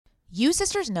You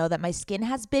sisters know that my skin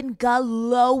has been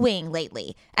glowing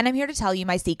lately, and I'm here to tell you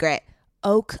my secret.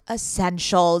 Oak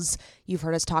Essentials. You've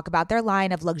heard us talk about their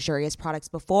line of luxurious products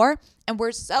before, and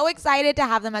we're so excited to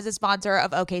have them as a sponsor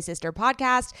of OK Sister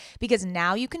Podcast because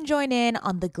now you can join in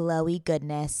on the glowy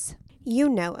goodness. You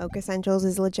know Oak Essentials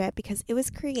is legit because it was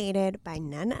created by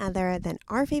none other than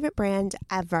our favorite brand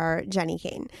ever, Jenni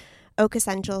Kayne. Oak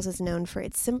Essentials is known for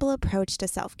its simple approach to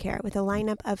self-care with a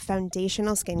lineup of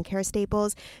foundational skincare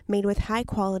staples made with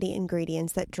high-quality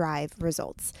ingredients that drive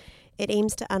results. It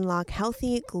aims to unlock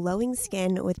healthy, glowing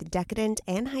skin with decadent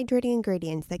and hydrating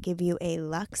ingredients that give you a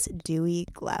luxe, dewy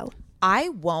glow. I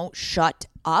won't shut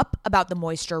up about the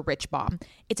Moisture Rich Balm.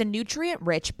 It's a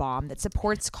nutrient-rich balm that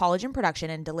supports collagen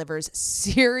production and delivers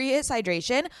serious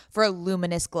hydration for a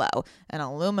luminous glow. And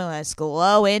a luminous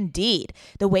glow indeed.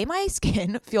 The way my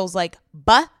skin feels like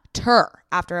butter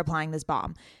after applying this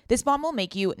balm. This balm will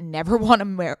make you never want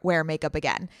to wear makeup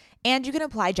again. And you can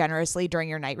apply generously during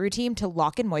your night routine to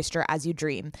lock in moisture as you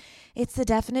dream. It's the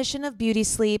definition of beauty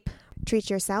sleep.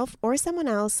 Treat yourself or someone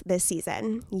else this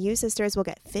season. You sisters will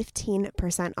get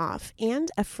 15% off and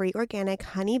a free organic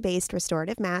honey-based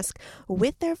restorative mask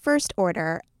with their first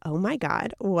order. Oh my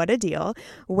God, what a deal.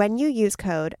 When you use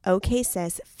code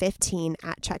OKSIS15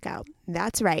 at checkout.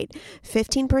 That's right,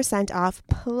 15% off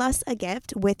plus a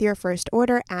gift with your first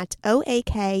order at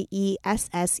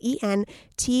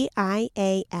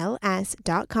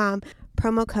OAKESSENTIALS.com.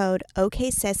 Promo code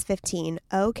OKSIS15,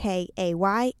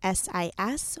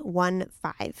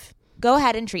 OKAYSIS15. Go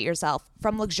ahead and treat yourself.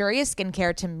 From luxurious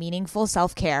skincare to meaningful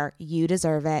self-care, you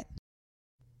deserve it.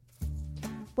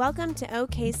 Welcome to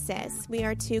OK Sis. We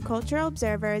are two cultural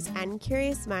observers and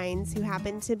curious minds who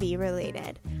happen to be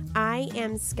related. I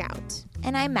am Scout.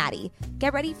 And I'm Maddie.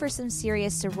 Get ready for some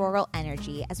serious sororal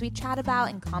energy as we chat about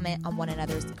and comment on one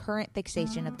another's current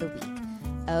fixation of the week.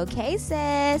 Okay,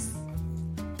 sis.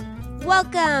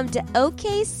 Welcome to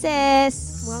OK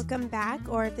Sis. Welcome back,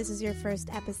 or if this is your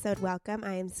first episode, welcome.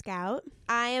 I am Scout.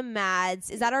 I am Mads.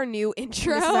 Is that our new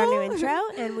intro? This is our new intro,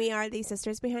 and we are the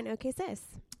sisters behind OK Sis.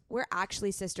 We're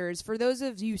actually sisters. For those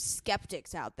of you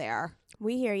skeptics out there.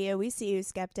 We hear you. We see you,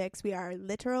 skeptics. We are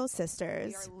literal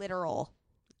sisters. We are literal,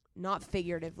 not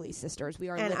figuratively sisters. We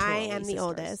are and literally I am sisters. the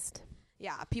oldest.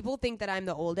 Yeah, people think that I'm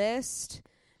the oldest.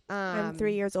 I'm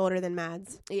 3 years older than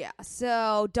Mads. Yeah,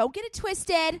 so don't get it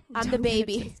twisted. I'm the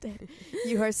baby.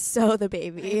 You are so the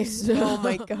baby. Oh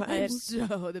my God. I'm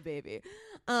so the baby.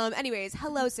 Anyways,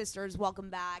 hello sisters. Welcome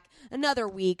back. Another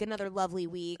week, another lovely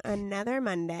week. Another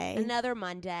Monday.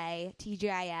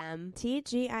 TGIM.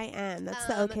 TGIM. That's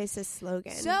the OK Sis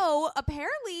slogan. So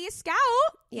apparently, Scout,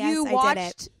 yes, you I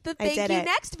watched the Thank You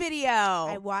Next video.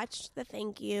 I watched the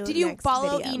Thank You Did you Next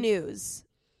follow video. E-News?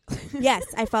 Yes,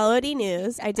 I followed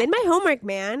E-News. I did my homework,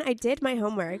 man. I did my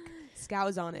homework. Scout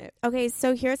was on it. Okay,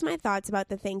 so here's my thoughts about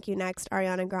the Thank You Next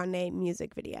Ariana Grande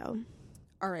music video.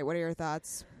 All right, what are your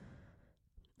thoughts?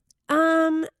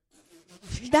 The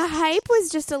hype was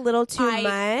just a little too much.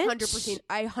 I 100% agree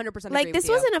like, this with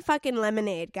you. wasn't a fucking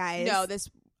Lemonade, guys. No, this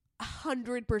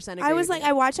 100% agree I was with like, you.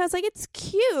 I watched, I was like, it's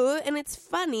cute and it's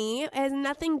funny. It has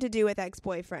nothing to do with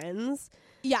ex-boyfriends.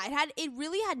 Yeah, it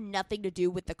really had nothing to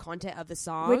do with the content of the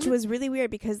song. Which was really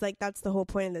weird because, like, that's the whole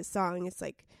point of this song. It's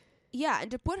like... Yeah, and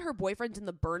to put her boyfriends in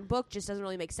the burn book just doesn't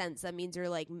really make sense. That means you're,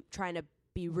 like, trying to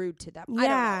be rude to them. Yeah. I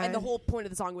don't know. And the whole point of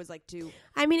the song was, like, to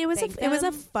I mean, it was a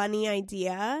them. funny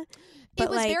idea. But it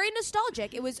was like, very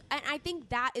nostalgic. It was, and I think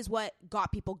that is what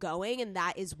got people going, and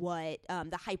that is what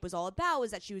the hype was all about.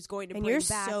 Was that she was going to and bring you're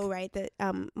back so right that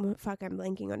I'm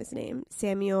blanking on his name.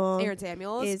 Aaron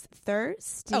Samuels is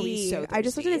thirsty. Oh, he's so thirsty. I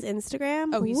just looked at his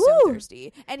Instagram. Oh, he's Woo! so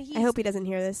thirsty, and I hope he doesn't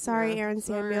hear this. Sorry, Yeah. Aaron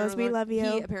Sorry, Samuels. We Aaron. love you.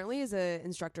 He apparently is an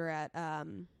instructor at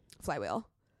Flywheel.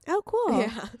 Oh, cool.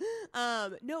 Yeah.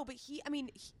 No, but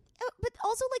but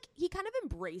also like he kind of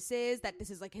embraces that this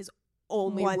is like his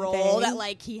only One role thing. that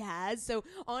like he has. So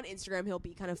on Instagram he'll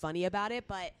be kind of funny about it,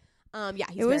 but yeah,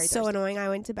 he's It was very so thirsty. annoying. I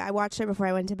went to bed. I watched it before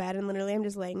I went to bed, and literally, I'm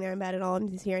just laying there in bed, and all I'm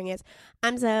just hearing is,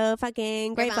 "I'm so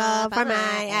fucking grateful for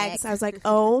my ex." I was like,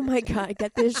 "Oh my God,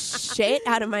 get this shit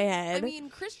out of my head." I mean,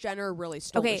 Kris Jenner really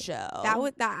stole the show.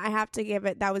 That I have to give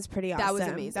it. That was pretty awesome. That was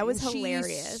amazing. That was She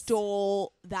hilarious.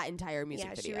 stole that entire music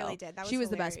Yeah, video. she really did. That was she was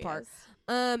the best part.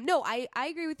 No, I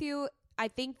agree with you. I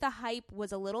think the hype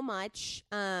was a little much.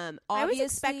 I was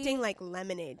expecting like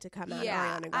Lemonade to come out.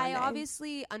 Yeah, Ariana Grande. I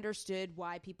obviously understood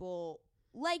why people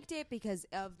liked it because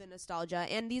of the nostalgia,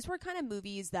 and these were kind of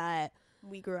movies that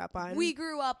we grew up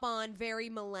on. Very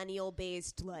millennial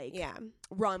based, like Yeah.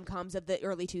 rom-coms of the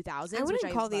early 2000s. I wouldn't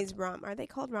which call love. these are they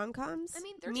called rom-coms? I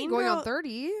mean, Mean going Girl- on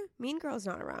 30. Mean Girl's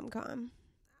not a rom-com.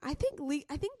 I think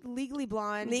Legally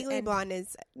Blonde. Legally Blonde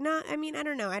is not. I mean, I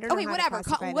don't know. I don't know. Okay, how whatever. To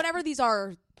classify Whatever these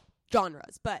are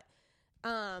genres, but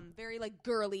very like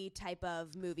girly type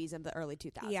of movies of the early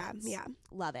 2000s. Yeah.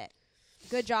 Love it.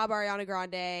 Good job, Ariana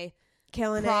Grande.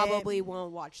 Killing it. Probably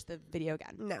won't watch the video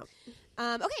again. No.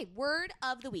 Okay, word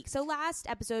of the week. So last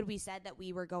episode we said that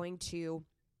we were going to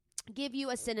give you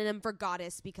a synonym for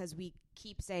goddess because we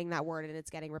keep saying that word and it's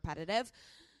getting repetitive.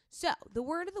 So the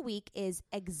word of the week is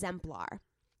exemplar.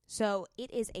 So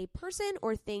it is a person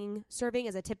or thing serving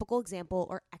as a typical example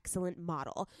or excellent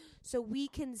model. So we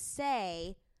can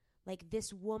say, like,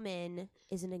 this woman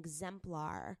is an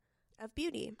exemplar Of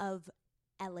beauty. of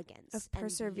elegance. Of and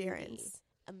perseverance. beauty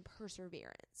and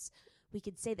perseverance. We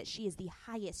could say that she is the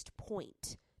highest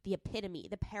point, the epitome,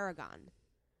 the paragon,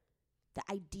 the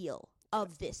ideal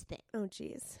of this thing. Oh,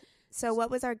 geez. So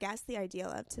what was our guest the ideal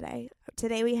of today?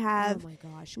 Today we have oh my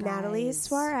gosh, Natalie guys.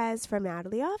 Suarez from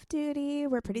Natalie Off Duty.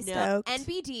 We're pretty stoked.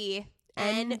 NBD,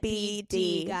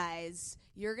 guys.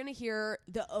 You're going to hear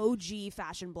the OG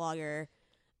fashion blogger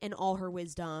and all her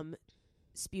wisdom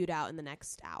spewed out in the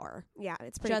next hour. Yeah,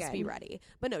 it's pretty Just good. be ready.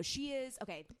 But no, she is,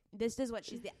 okay, this is what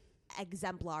she's the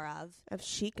exemplar of. Of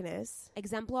chicness.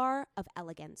 Exemplar of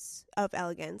elegance. Of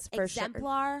elegance, for sure.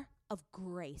 Exemplar of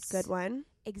grace. Good one.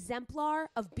 Exemplar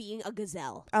of being a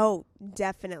gazelle. Oh,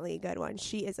 definitely a good one.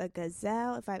 She is a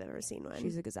gazelle if I've ever seen one.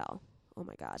 She's a gazelle. Oh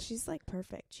my god. She's like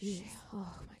perfect. Jeez.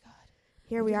 Oh my god.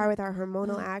 Here we are with our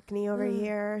hormonal acne over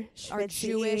here. Our Schwitzy.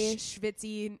 Jewish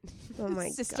schwitzy Oh my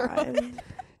sisterhood. God.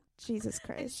 Jesus And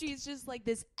Christ. she's just like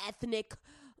this ethnic,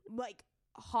 like,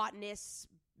 hotness,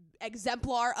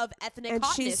 exemplar of ethnic And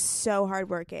hotness. she's so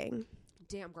hardworking.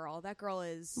 Damn girl. That girl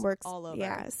is Works all over.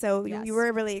 Yeah. So Yes. you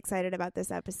were really excited about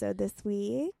this episode this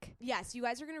week. Yes, you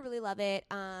guys are gonna really love it.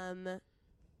 And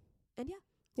yeah,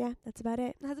 Yeah, that's about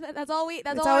it. that's all we.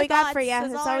 That's That's all all our we got thoughts. for you.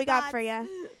 That's That's our all we got thoughts. for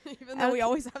you. Even though we Okay.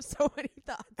 always have so many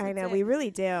thoughts. I know, That's we it.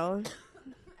 really do.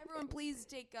 Everyone, please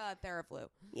take Theraflu.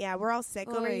 Yeah, we're all sick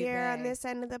over Oy here on vey. this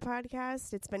end of the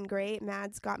podcast. It's been great.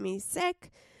 Mads got me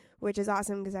sick, which is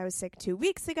awesome because I was sick 2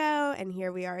 weeks ago, and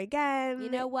here we are again. You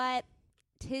know what?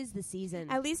 'Tis the season.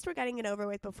 At least we're getting it over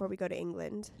with before we go to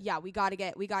England. Yeah, we gotta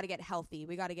get healthy.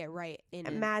 We gotta get right in.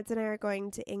 And Mads and I are going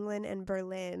to England and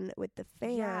Berlin with the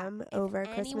fam over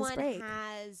Christmas break. Anyone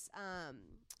has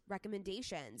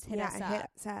recommendations, hit yeah, us up. hit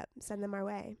us up. Send them our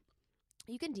way.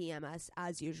 You can DM us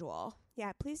as usual.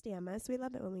 Yeah, please DM us. We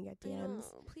love it when we get DMs.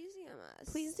 Oh, please DM us.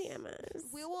 Please DM us.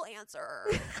 We will answer.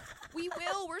 We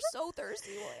will. We're so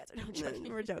thirsty. We'll answer. No, I'm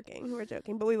joking. We're joking. We're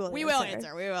joking, but we will. We will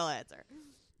answer. We will answer.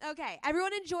 Okay,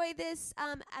 everyone enjoy this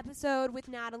episode with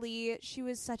Natalie. She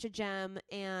was such a gem,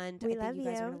 and We I think love you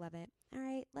guys are you. gonna love it. All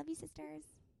right, love you, sisters.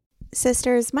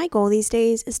 Sisters, my goal these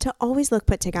days is to always look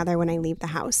put together when I leave the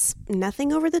house.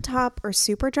 Nothing over the top or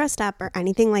super dressed up or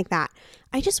anything like that.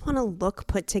 I just want to look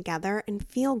put together and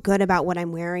feel good about what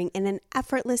I'm wearing in an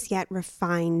effortless yet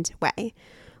refined way.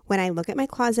 When I look at my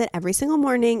closet every single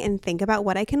morning and think about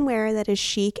what I can wear that is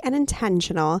chic and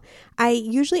intentional, I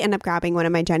usually end up grabbing one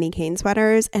of my Jenny Kane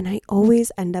sweaters, and I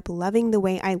always end up loving the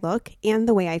way I look and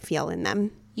the way I feel in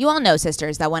them. You all know,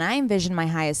 sisters, that when I envision my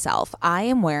highest self, I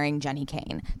am wearing Jenny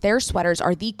Kane. Their sweaters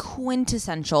are the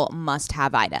quintessential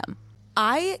must-have item.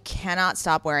 I cannot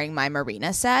stop wearing my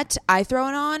Marina set. I throw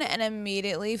it on and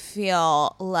immediately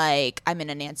feel like I'm in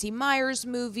a Nancy Meyers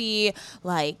movie,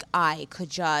 like I could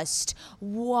just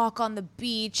walk on the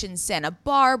beach in Santa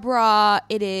Barbara.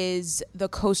 It is the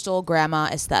coastal grandma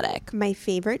aesthetic. My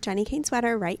favorite Jenny Kane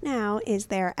sweater right now is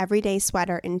their everyday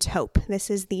sweater in taupe. This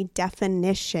is the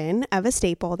definition of a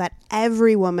staple that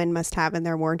every woman must have in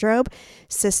their wardrobe.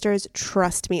 Sisters,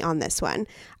 trust me on this one.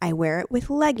 I wear it with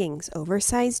leggings,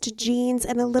 oversized jeans,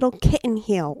 and a little kitten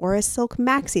heel or a silk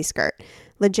maxi skirt.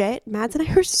 Legit, Mads and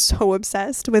I are so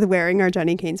obsessed with wearing our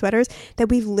Jenny Kane sweaters that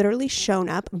we've literally shown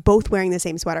up both wearing the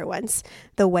same sweater once.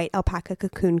 The white alpaca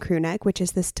cocoon crew neck, which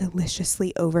is this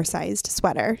deliciously oversized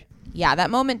sweater. Yeah, that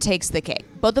moment takes the cake.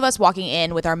 Both of us walking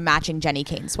in with our matching Jenny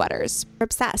Kane sweaters. We're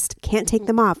obsessed. Can't take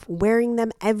them off. Wearing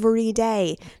them every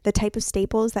day. The type of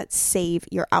staples that save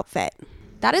your outfit.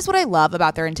 That is what I love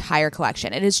about their entire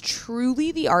collection. It is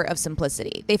truly the art of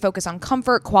simplicity. They focus on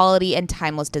comfort, quality, and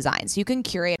timeless design, so you can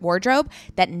curate a wardrobe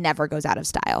that never goes out of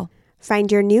style.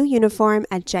 Find your new uniform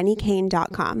at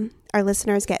jennykane.com. Our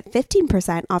listeners get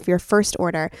 15% off your first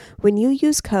order when you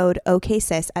use code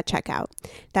OKSIS at checkout.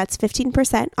 That's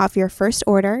 15% off your first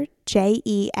order,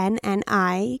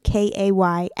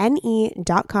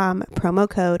 JENNIKAYNE.com, promo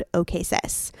code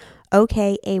OKSIS.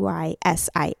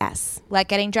 OKAYSIS. Let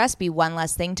getting dressed be one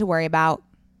less thing to worry about.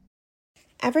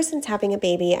 Ever since having a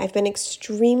baby, I've been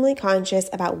extremely conscious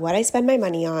about what I spend my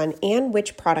money on and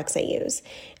which products I use.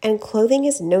 And clothing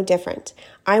is no different.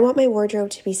 I want my wardrobe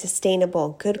to be sustainable,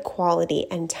 good quality,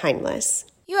 and timeless.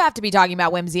 You have to be talking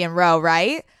about Whimsy and Row,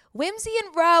 right? Whimsy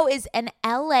and Row is an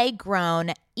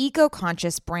LA-grown,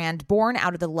 eco-conscious brand born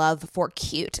out of the love for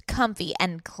cute, comfy,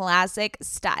 and classic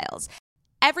styles.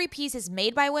 Every piece is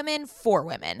made by women for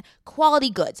women. Quality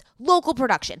goods, local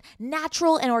production,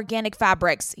 natural and organic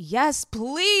fabrics. Yes,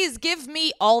 please give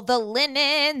me all the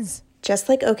linens. Just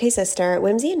like OK Sister,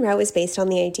 Whimsy and Row is based on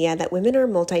the idea that women are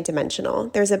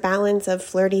multidimensional. There's a balance of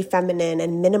flirty feminine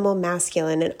and minimal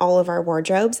masculine in all of our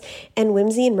wardrobes, and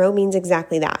Whimsy and Row means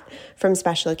exactly that. From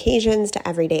special occasions to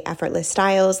everyday effortless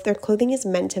styles, their clothing is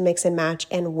meant to mix and match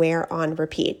and wear on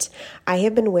repeat. I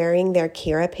have been wearing their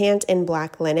Kira pant in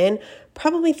black linen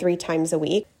probably 3 times a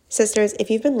week. Sisters, if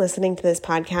you've been listening to this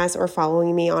podcast or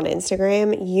following me on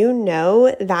Instagram, you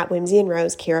know that Whimsy and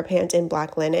Row's Kira pant in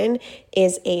black linen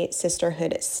is a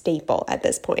sisterhood staple at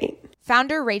this point.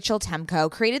 Founder Rachel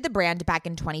Temko created the brand back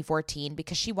in 2014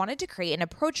 because she wanted to create an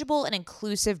approachable and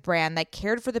inclusive brand that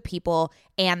cared for the people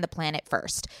and the planet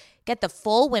first. Get the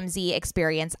full Whimsy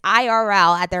experience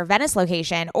IRL at their Venice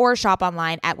location or shop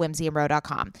online at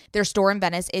whimsyandrow.com. Their store in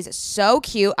Venice is so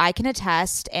cute, I can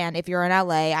attest, and if you're in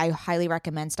LA, I highly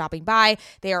recommend stopping by.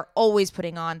 They are always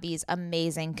putting on these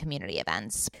amazing community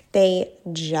events. They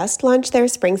just launched their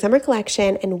spring-summer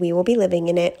collection, and we will be living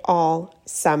in it all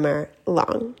summer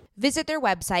long. Visit their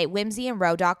website,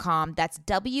 whimsyandrow.com. That's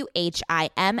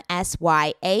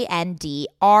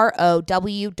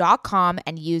WHIMSYANDROW.com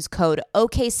and use code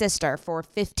OKSister for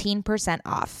 15%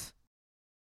 off.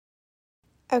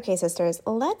 Okay, sisters,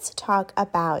 let's talk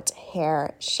about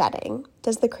hair shedding.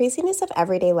 Does the craziness of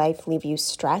everyday life leave you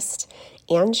stressed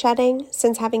and shedding?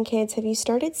 Since having kids, have you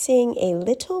started seeing a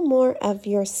little more of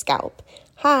your scalp?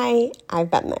 Hi,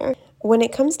 I've been there. When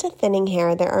it comes to thinning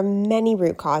hair, there are many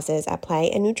root causes at play,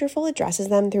 and Nutrafol addresses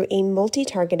them through a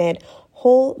multi-targeted,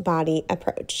 whole-body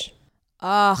approach.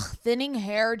 Ugh, thinning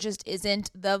hair just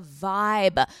isn't the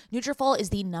vibe. Nutrafol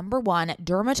is the #1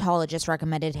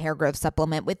 dermatologist-recommended hair growth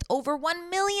supplement with over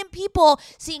 1 million people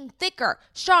seeing thicker,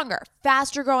 stronger,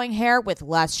 faster-growing hair with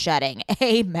less shedding.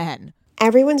 Amen.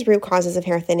 Everyone's root causes of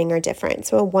hair thinning are different,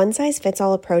 so a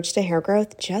one-size-fits-all approach to hair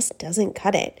growth just doesn't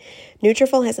cut it.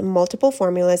 Nutrafol has multiple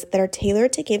formulas that are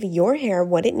tailored to give your hair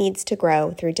what it needs to grow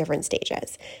through different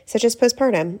stages, such as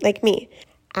postpartum, like me.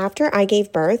 After I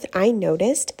gave birth, I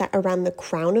noticed that around the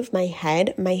crown of my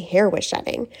head, my hair was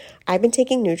shedding. I've been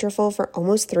taking Nutrafol for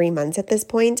almost 3 months at this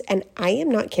point, and I am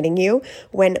not kidding you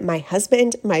when my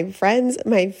husband, my friends,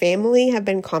 my family have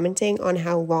been commenting on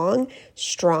how long,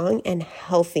 strong, and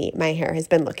healthy my hair has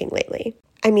been looking lately.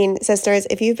 I mean, sisters,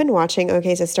 if you've been watching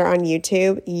OK Sister on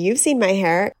YouTube, you've seen my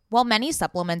hair. While many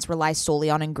supplements rely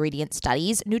solely on ingredient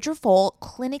studies, Nutrafol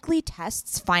clinically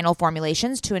tests final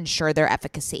formulations to ensure their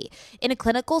efficacy. In a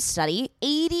clinical study,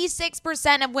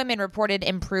 86% of women reported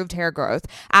improved hair growth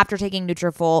after taking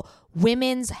Nutrafol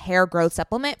women's hair growth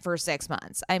supplement for 6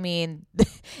 months. I mean,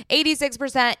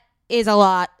 86% is a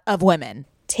lot of women.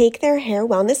 Take their hair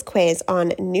wellness quiz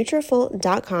on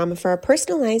Nutrafol.com for a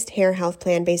personalized hair health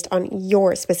plan based on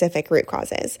your specific root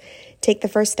causes. Take the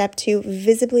first step to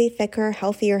visibly thicker,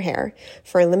 healthier hair.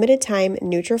 For a limited time,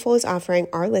 Nutrafol is offering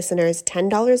our listeners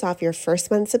 $10 off your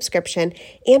first month subscription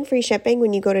and free shipping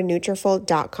when you go to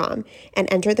Nutrafol.com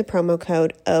and enter the promo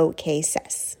code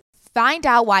OKSIS. Find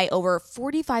out why over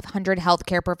 4,500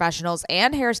 healthcare professionals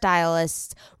and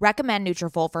hairstylists recommend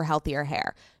Nutrafol for healthier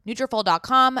hair.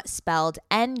 Nutrafol.com, spelled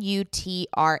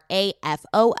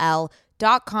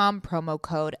Nutrafol.com, promo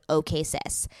code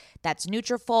OKSIS. That's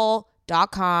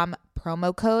Nutrafol.com,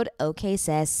 promo code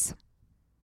OKSIS.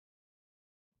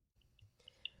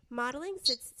 Modeling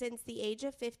since the age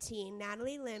of 15,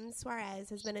 Natalie Lim Suarez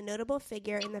has been a notable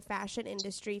figure in the fashion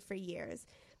industry for years.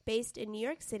 Based in New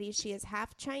York City, she is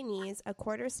half Chinese, a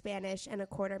quarter Spanish, and a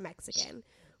quarter Mexican.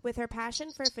 With her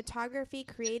passion for photography,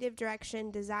 creative direction,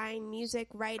 design, music,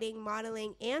 writing,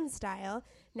 modeling, and style,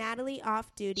 Natalie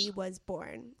Off Duty was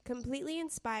born. Completely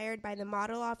inspired by the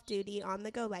model Off Duty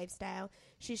on-the-go lifestyle,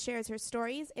 she shares her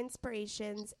stories,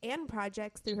 inspirations, and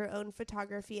projects through her own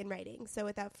photography and writing. So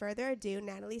without further ado,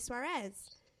 Natalie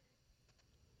Suarez.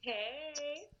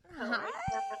 Hey. Hi.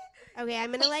 Okay,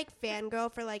 I'm gonna fangirl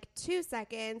for 2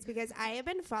 seconds because I have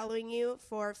been following you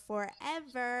for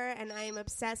forever and I am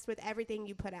obsessed with everything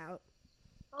you put out.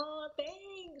 Oh,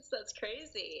 thanks. That's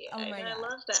crazy. Oh my I God.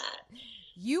 love that.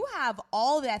 You have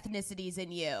all the ethnicities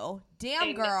in you.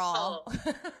 Damn, girl.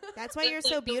 That's why It's you're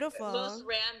so the beautiful. most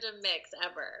random mix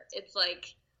ever. It's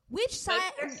Which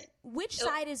side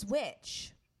is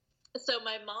which? So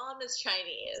my mom is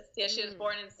Chinese. Yeah, she was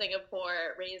born in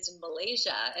Singapore, raised in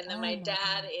Malaysia, and then my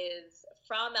dad is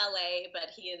from LA, but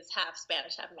he is half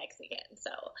Spanish, half Mexican.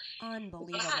 So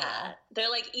Unbelievable. yeah, they're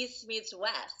like East meets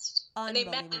West, and they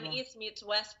met an East meets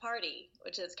West party,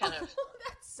 which is kind of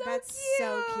That's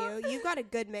so cute. You've got a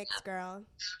good mix, girl.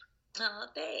 oh,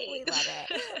 thanks. We love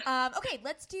it. Okay,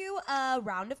 let's do a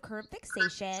round of current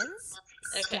fixations.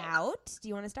 Okay. Scout, do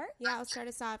you want to start? Yeah, I'll start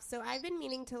us off. So I've been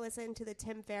meaning to listen to the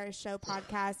Tim Ferriss Show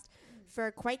podcast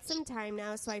for quite some time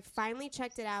now, so I finally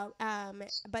checked it out.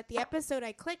 But the episode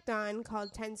I clicked on,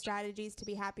 called 10 Strategies to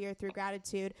be Happier Through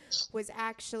Gratitude, was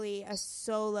actually a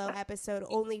solo episode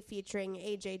only featuring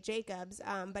AJ Jacobs.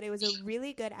 But it was a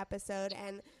really good episode,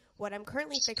 and what I'm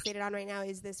currently fixated on right now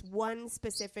is this one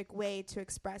specific way to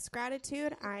express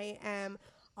gratitude. I am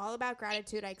all about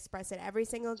gratitude. I express it every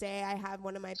single day. I have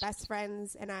one of my best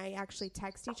friends, and I actually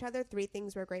text each other 3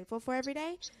 things we're grateful for every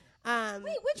day.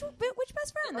 Wait, which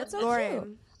best friend? That's so Lauren.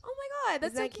 cute. Oh my God,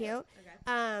 that's Isn't so that cute?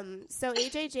 Okay. So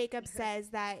AJ Jacobs says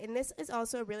that, and this is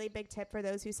also a really big tip for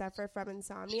those who suffer from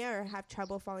insomnia or have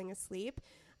trouble falling asleep.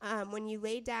 When you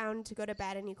lay down to go to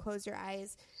bed and you close your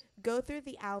eyes, go through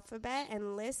the alphabet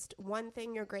and list one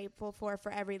thing you're grateful for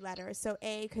every letter. So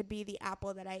A could be the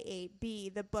apple that I ate, B,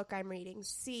 the book I'm reading,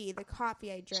 C, the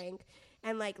coffee I drank.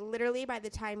 And like literally by the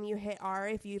time you hit R,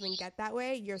 if you even get that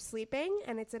way, you're sleeping.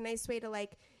 And it's a nice way to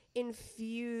like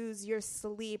infuse your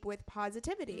sleep with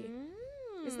positivity.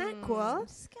 Isn't that cool?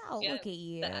 Scout, Yeah, look at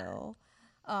you.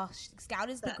 Oh, Scout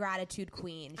is the gratitude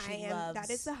queen. She loves. That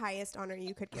is the highest honor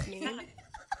you could give me.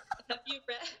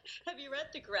 Have you read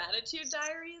the Gratitude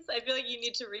Diaries? I feel like you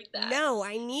need to read that. No,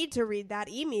 I need to read that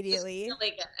immediately. It's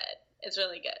really good. It's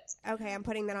really good. Okay, I'm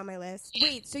putting that on my list.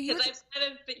 Wait, so you? Because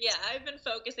I've been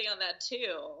focusing on that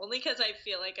too. Only because I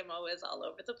feel like I'm always all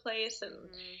over the place and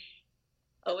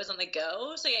always on the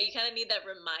go. So yeah, you kind of need that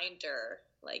reminder.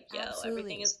 Like, yo, Absolutely.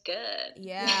 everything is good.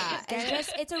 Yeah, and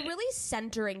it's a really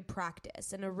centering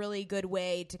practice and a really good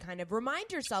way to kind of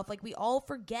remind yourself. Like we all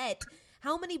forget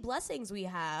how many blessings we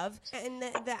have. And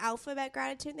the alphabet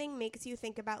gratitude thing makes you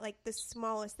think about like the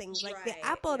smallest things, like the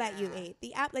apple that you ate.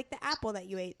 The apple that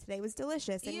you ate today was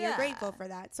delicious, and you're grateful for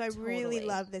that. So I really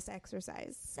love this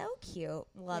exercise. So cute,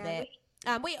 love it.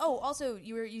 Wait. Oh, also,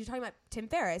 you were talking about Tim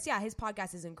Ferriss. Yeah, his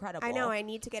podcast is incredible. I know. I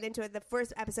need to get into it. The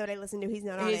first episode I listened to, he's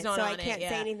not on it, so I can't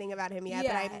say anything about him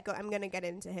yet. But I'm gonna get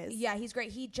into his. Yeah, he's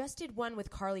great. He just did one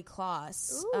with Carly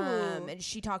Kloss, Ooh. and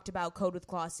she talked about Code with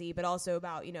Klossy, but also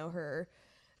about her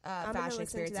fashion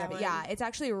experience. Yeah, it's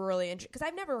actually really interesting because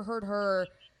I've never heard her.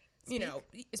 Speak. No,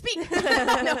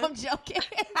 I'm joking.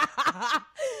 No. I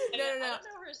don't know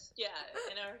her. Yeah,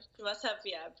 she must have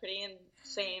a pretty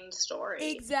insane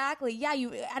story. Exactly. Yeah,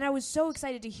 and I was so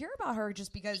excited to hear about her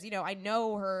just because I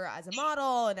know her as a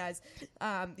model and as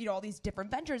all these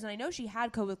different ventures, and I know she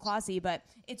had Code with Klossy, but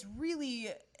it's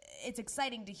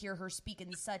exciting to hear her speak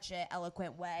in such an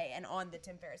eloquent way and on the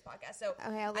Tim Ferriss podcast. So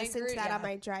okay, I'll listen to that on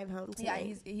my drive home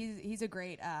tonight. Yeah, he's a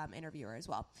great interviewer as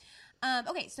well.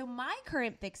 Okay, so my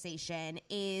current fixation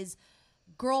is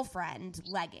Girlfriend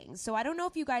leggings. So I don't know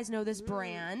if you guys know this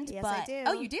brand. Yes, but I do.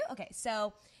 Oh, you do? Okay,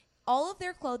 so all of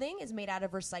their clothing is made out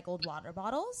of recycled water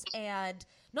bottles, and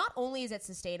not only is it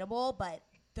sustainable, but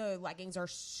the leggings are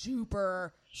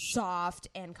super soft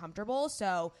and comfortable,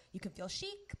 so you can feel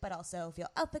chic, but also feel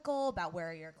ethical about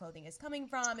where your clothing is coming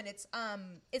from. And it's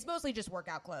mostly just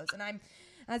workout clothes. And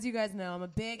as you guys know, I'm a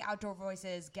big Outdoor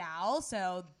Voices gal,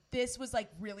 so this was like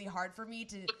really hard for me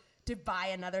to buy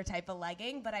another type of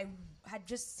legging, but I had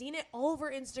just seen it all over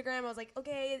Instagram. I was like,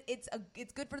 okay, it's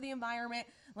good for the environment.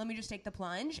 Let me just take the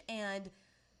plunge. And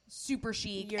super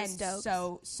chic. You're and stoked.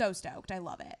 so stoked. I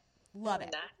love it. Love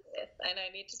it. Nice. And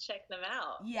I need to check them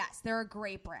out. Yes, they're a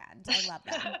great brand. I love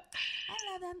them.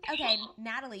 I love them. Okay,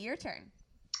 Natalie, your turn.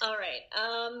 All right.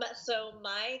 So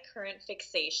my current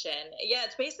fixation,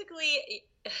 it's basically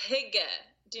hygge.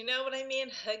 Do you know what I mean?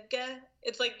 Hygge.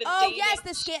 It's like the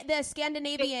the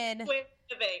Scandinavian way of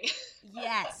living.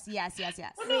 Yes.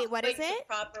 Wait, what is the it?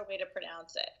 proper way to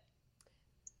pronounce it.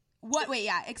 What? Wait,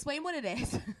 yeah. Explain what it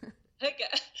is.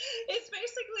 Hygge. It's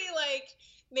basically like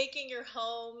making your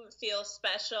home feel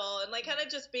special and like kind of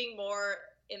just being more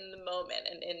in the moment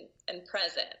and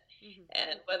present. Mm-hmm.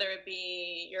 And whether it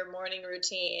be your morning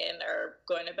routine or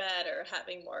going to bed or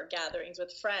having more gatherings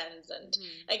with friends, and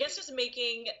I guess just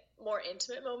making more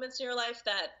intimate moments in your life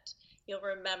that you'll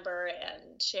remember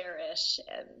and cherish,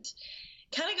 and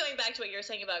kind of going back to what you were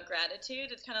saying about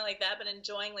gratitude, it's kind of like that, but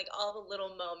enjoying like all the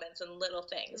little moments and little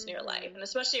things in your life, and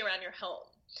especially around your home.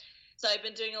 So I've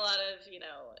been doing a lot of,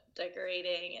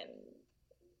 decorating and,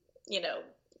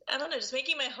 I don't know, just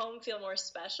making my home feel more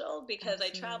special because I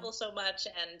travel so much,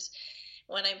 and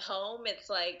when I'm home, it's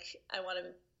like I want to,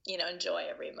 enjoy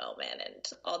every moment and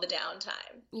all the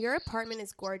downtime. Your apartment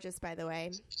is gorgeous, by the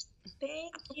way.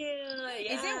 Thank you.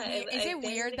 Yeah. Is it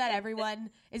weird that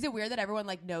everyone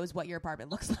like knows what your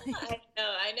apartment looks like?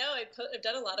 I know. I've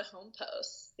done a lot of home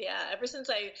posts. Yeah, ever since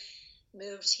I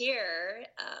moved here.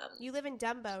 You live in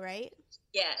Dumbo, right?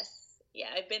 Yes. Yeah,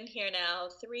 I've been here now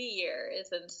 3 years,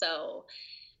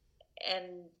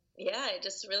 and yeah, I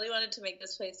just really wanted to make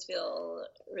this place feel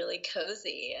really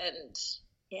cozy, and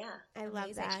yeah. I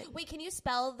love that. Wait, can you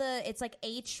spell it's like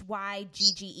Hygge,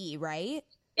 right?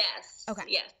 Yes. Okay.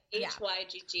 Yes.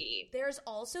 Hygge. There's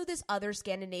also this other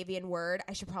Scandinavian word.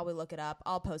 I should probably look it up.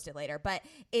 I'll post it later. But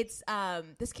it's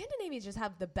the Scandinavians just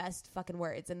have the best fucking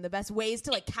words and the best ways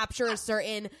to like capture a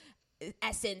certain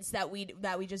essence that we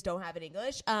just don't have in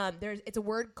English. It's a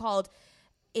word called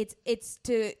it's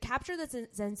to capture the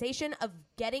sensation of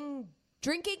drinking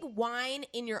wine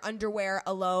in your underwear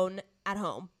alone at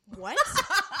home. What?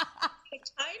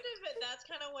 That's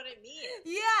kind of what it means.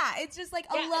 Yeah, it's just like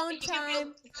alone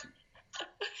time.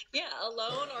 Yeah,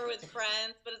 alone or with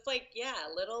friends, but it's like,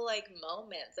 little like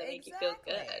moments that make you feel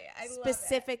good. I love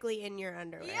Specifically in your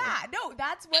underwear. Yeah, no,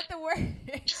 that's what the word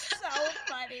is. So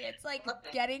funny. It's like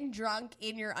getting drunk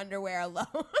in your underwear alone.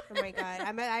 Oh my God.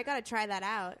 I got to try that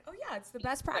out. Oh yeah, it's the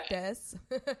best practice.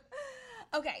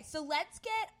 Okay, so let's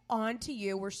get on to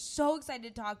you. We're so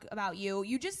excited to talk about you.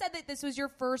 You just said that this was your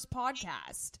first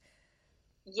podcast.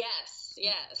 Yes.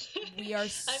 We are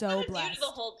so I'm blessed. new to the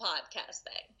whole podcast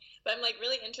thing, but I'm like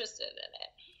really interested in it.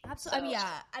 Absolutely. So.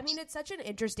 I mean, it's such an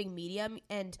interesting medium,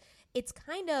 and it's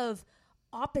kind of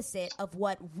opposite of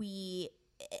what we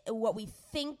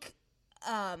think.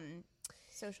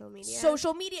 Social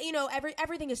media,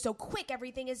 everything is so quick.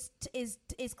 Everything is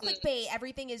clickbait.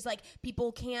 Everything is like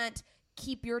people can't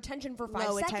keep your attention for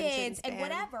 5 seconds and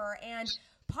whatever. And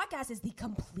podcast is the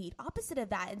complete opposite of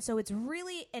that. And so it's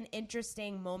really an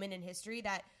interesting moment in history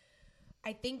that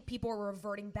I think people are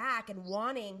reverting back and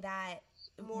wanting that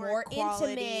more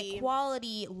intimate,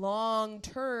 quality,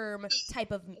 long-term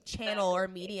type of channel or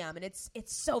medium. And it's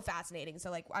so fascinating.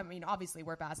 So like, I mean, obviously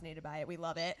we're fascinated by it. We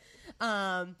love it.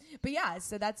 But yeah,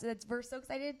 so that's we're so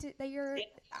excited that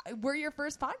we're your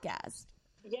first podcast.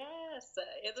 Yes.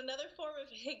 It's another form of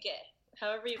Hygge.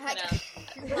 However you pronounce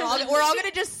it. We're all going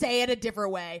to just say it a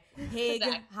different way.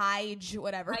 Hygge,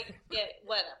 whatever.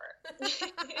 Whatever.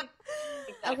 Exactly.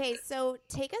 Okay, so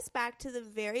take us back to the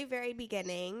very, very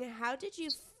beginning. How did you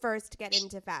first get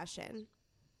into fashion?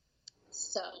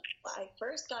 So I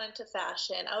first got into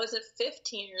fashion. I was at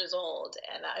 15 years old,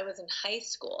 and I was in high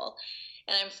school.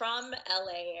 And I'm from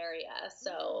LA area,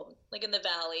 so like in the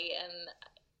Valley, and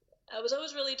I was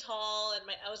always really tall, and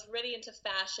I was really into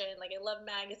fashion. Like I love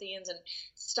magazines and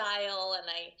style, and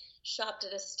I shopped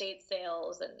at estate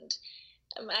sales, and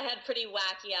I had pretty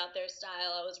wacky out there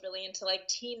style. I was really into like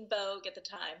Teen Vogue at the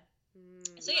time.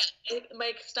 So yeah,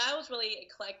 my style was really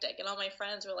eclectic, and all my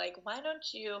friends were like, "Why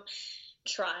don't you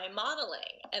try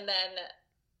modeling?" And then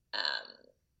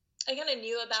I kind of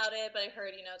knew about it, but I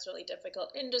heard, it's a really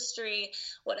difficult industry,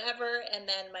 whatever. And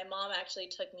then my mom actually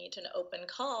took me to an open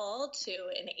call to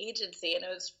an agency, and it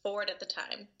was Ford at the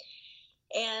time.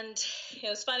 And it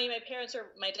was funny. My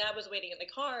dad was waiting in the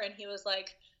car, and he was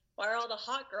like, "Why are all the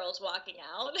hot girls walking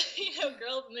out?"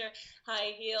 Girls in their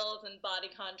high heels and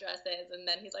bodycon dresses. And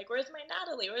then he's like, "Where's my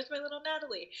Natalie? Where's my little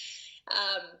Natalie?"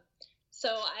 So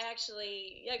I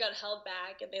actually, got held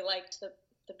back, and they liked the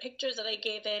pictures that I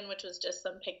gave in, which was just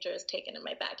some pictures taken in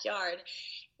my backyard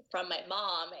from my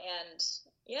mom. And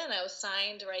I was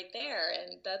signed right there.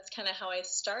 And that's kind of how I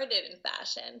started in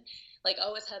fashion. Like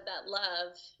always had that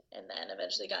love, and then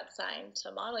eventually got signed to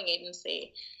a modeling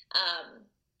agency.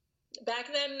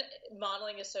 Back then,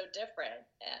 modeling is so different,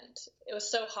 and it was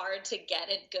so hard to get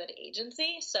a good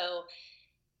agency. So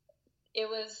it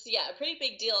was, a pretty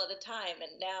big deal at the time.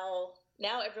 And now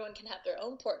everyone can have their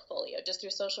own portfolio just through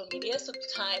social media. So at the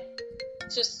time,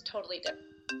 it's just totally different.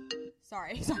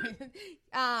 Sorry. So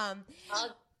that's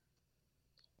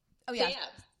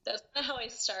kind of how I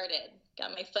started.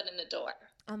 Got my foot in the door.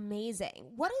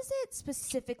 Amazing. What is it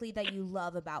specifically that you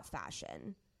love about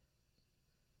fashion?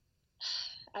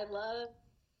 I love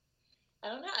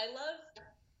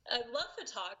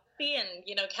photography and,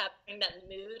 capturing that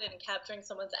mood and capturing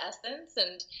someone's essence,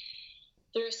 and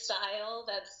through style.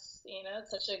 That's, it's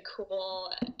such a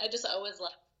cool, I just always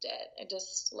loved it. I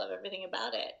just love everything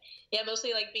about it. Yeah,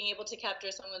 mostly like being able to capture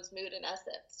someone's mood and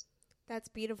essence. That's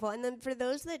beautiful. And then for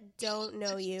those that don't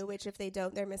know you, which if they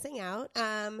don't, they're missing out,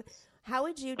 how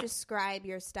would you describe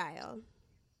your style?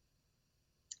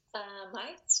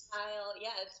 My style, yeah,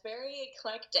 it's very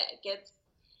eclectic.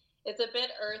 It's a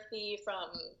bit earthy from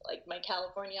like my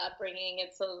California upbringing.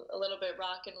 It's a little bit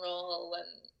rock and roll,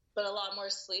 but a lot more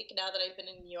sleek now that I've been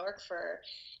in New York for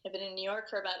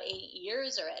about 8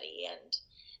 years already, and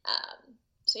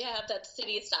so yeah, I have that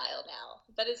city style now,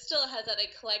 but it still has that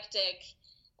eclectic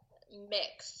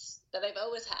mix that I've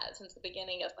always had since the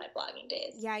beginning of my blogging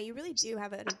days. Yeah, you really do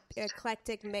have an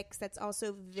eclectic mix that's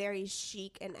also very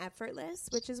chic and effortless,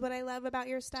 which is what I love about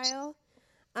your style.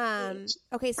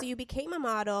 Okay, so you became a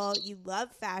model. You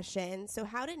love fashion. So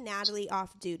how did Natalie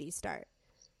Off Duty start?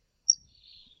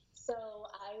 So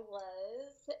I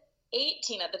was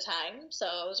 18 at the time, so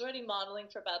I was already modeling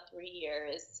for about 3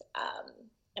 years.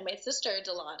 And my sister,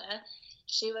 Delana,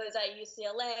 she was at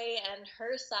UCLA, and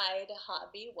her side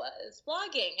hobby was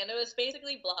blogging, and it was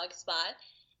basically Blogspot.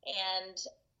 And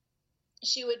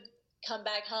she would come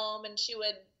back home, and she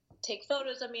would take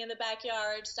photos of me in the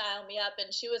backyard, style me up,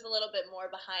 and she was a little bit more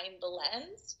behind the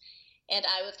lens. And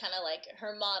I was kind of like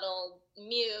her model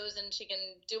muse, and she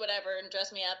can do whatever and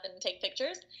dress me up and take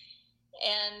pictures.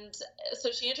 And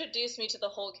so she introduced me to the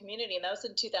whole community, and that was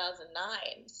in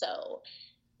 2009. So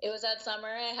it was that summer.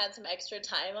 I had some extra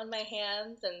time on my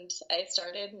hands, and I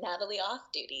started Natalie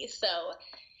Off Duty. So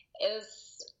it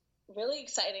was a really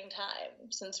exciting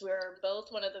time since we were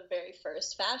both one of the very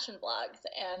first fashion blogs.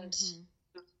 And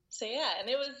so, yeah, and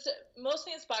it was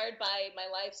mostly inspired by my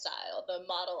lifestyle, the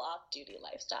model off-duty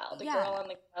lifestyle, the girl on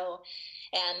the go,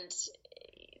 and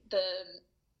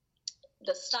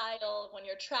the style when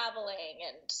you're traveling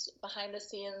and behind the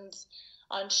scenes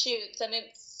on shoots. And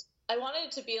I wanted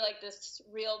it to be like this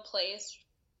real place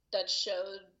that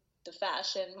showed the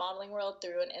fashion modeling world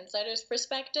through an insider's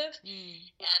perspective.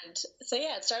 And so,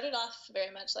 yeah, it started off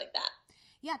very much like that.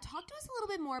 Yeah, talk to us a little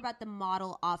bit more about the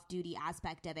model off-duty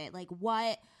aspect of it. Like,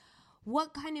 what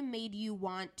kind of made you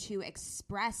want to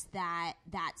express that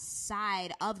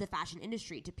side of the fashion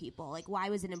industry to people? Like,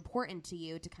 why was it important to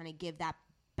you to kind of give that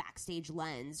backstage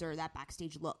lens or that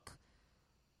backstage look?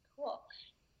 Cool.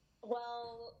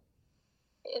 Well,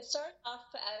 it started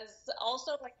off as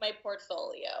also like my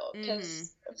portfolio,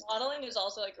 because modeling is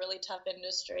also like really tough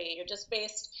industry. You're just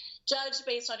judged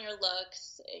based on your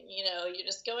looks. You know, you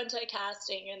just go into a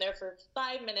casting, you're in there for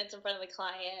 5 minutes in front of the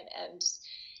client, and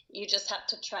you just have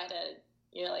to try to,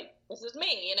 you're like, this is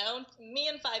me, you know, me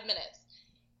in 5 minutes.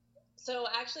 So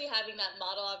actually having that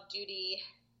model off duty,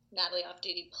 Natalie Off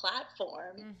Duty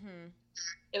platform,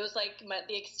 it was like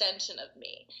the extension of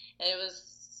me. And it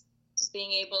was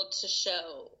being able to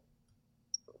show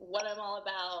what I'm all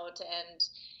about, and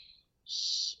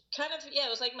kind of, yeah, it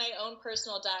was like my own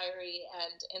personal diary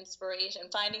and inspiration,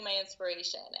 finding my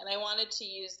inspiration. And I wanted to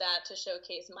use that to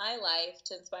showcase my life,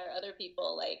 to inspire other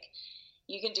people. Like,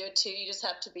 you can do it too. You just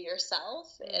have to be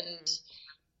yourself. And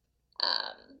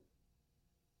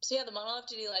so, yeah, the model off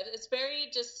duty life, it's very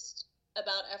just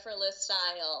about effortless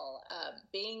style,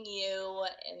 being you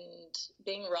and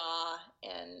being raw.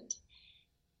 And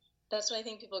that's what I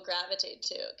think people gravitate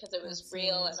to, because it was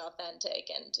real and authentic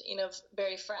and, you know,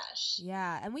 very fresh.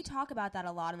 Yeah, and we talk about that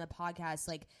a lot on the podcast,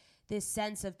 like this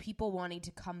sense of people wanting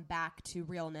to come back to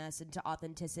realness and to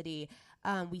authenticity.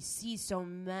 We see so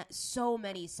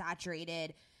many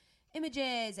saturated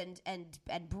images and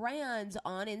brands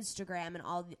on Instagram and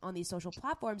all on these social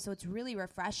platforms. So it's really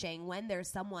refreshing when there's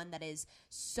someone that is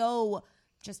so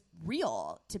just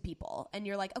real to people, and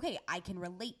you're like, okay, I can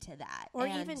relate to that. Or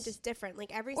even just different.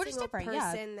 Like every single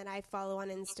person that I follow on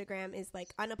Instagram is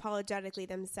like unapologetically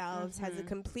themselves, has a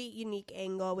complete unique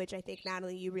angle, which I think,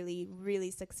 Natalie, you really, really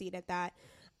succeed at that.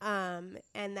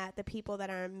 And that the people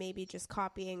that are maybe just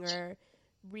copying or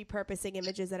repurposing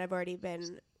images that have already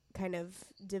been kind of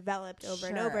developed over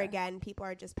and over again, people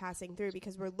are just passing through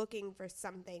because we're looking for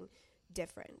something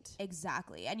different.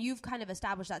 Exactly. And you've kind of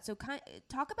established that. So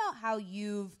talk about how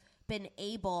you've been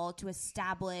able to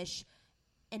establish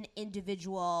an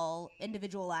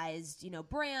individualized, you know,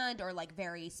 brand, or like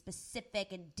very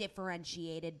specific and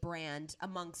differentiated brand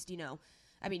amongst, you know,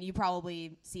 I mean, you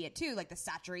probably see it too, like the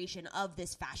saturation of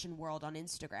this fashion world on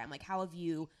Instagram. Like, how have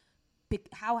you been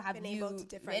able to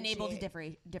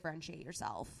differentiate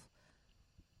yourself?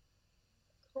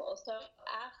 Cool. So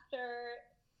after,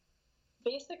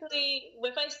 basically,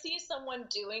 if I see someone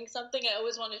doing something, I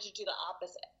always wanted to do the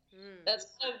opposite. That's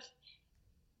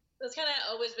kind of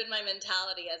always been my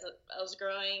mentality as I was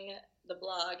growing the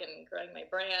blog and growing my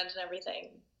brand and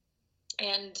everything.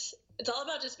 And it's all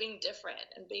about just being different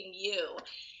and being you.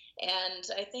 And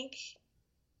I think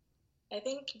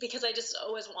because I just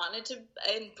always wanted to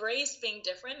embrace being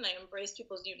different, and I embrace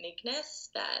people's uniqueness,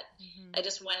 that I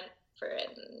just went for it.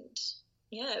 And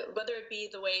whether it be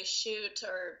the way I shoot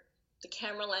or the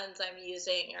camera lens I'm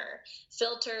using or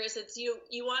filters, it's you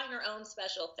want your own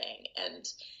special thing. And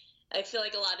I feel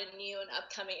like a lot of new and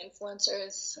upcoming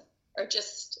influencers are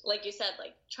just, like you said,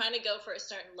 like trying to go for a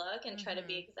certain look and try to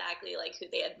be exactly like who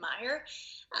they admire.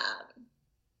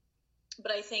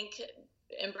 But I think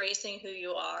embracing who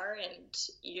you are and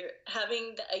you're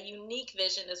having a unique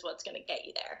vision is what's going to get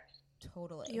you there.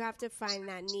 Totally. You have to find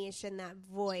that niche and that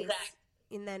voice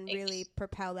and then really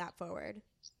propel that forward.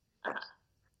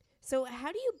 So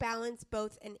how do you balance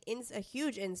both a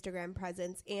huge Instagram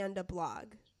presence and a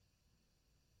blog?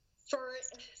 For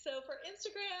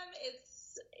Instagram,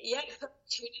 it's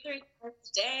 2 to 3 times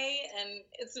a day, and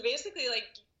it's basically like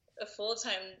a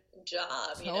full-time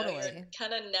job. Totally. You know, you're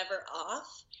kind of never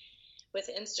off with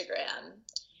Instagram,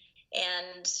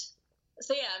 and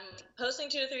so I'm posting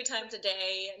 2 to 3 times a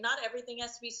day. Not everything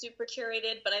has to be super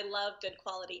curated, but I love good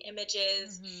quality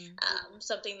images.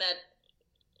 Something that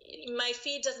my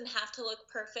feed doesn't have to look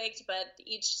perfect, but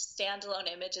each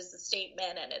standalone image is a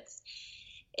statement and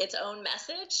its own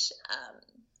message.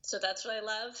 So that's what I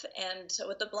love. And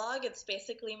with the blog, it's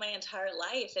basically my entire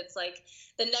life. It's like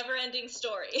the never-ending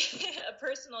story, a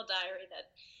personal diary that,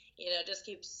 just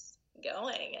keeps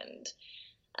going. And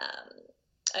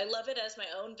I love it as my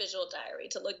own visual diary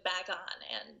to look back on.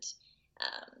 And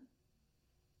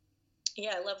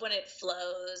I love when it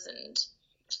flows. And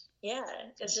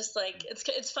it's just like,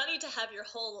 it's funny to have your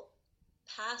whole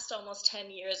past almost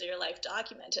 10 years of your life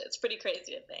documented. It's pretty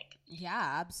crazy to think.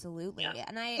 Yeah, absolutely. Yeah.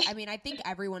 And I think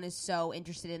everyone is so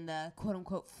interested in the quote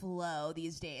unquote flow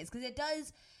these days because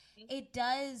it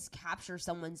does capture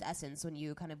someone's essence when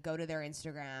you kind of go to their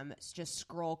Instagram, just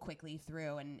scroll quickly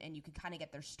through and you can kind of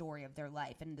get their story of their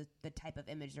life and the type of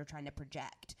image they're trying to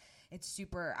project. I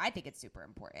think it's super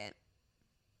important.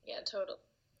 Yeah, totally.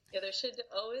 Yeah, there should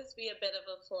always be a bit of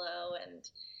a flow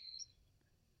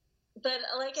but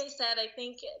like I said, I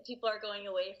think people are going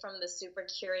away from the super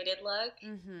curated look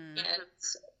and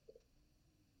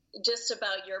just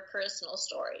about your personal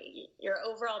story. Your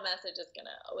overall message is going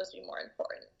to always be more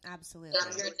important. Absolutely.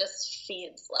 Than your just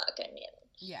feeds look. I mean,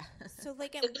 yeah. So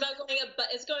like it's about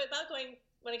going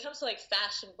when it comes to like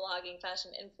fashion blogging,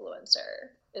 fashion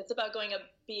influencer. It's about going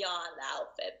beyond the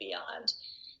outfit, beyond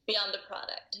the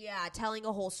product. Yeah, telling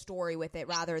a whole story with it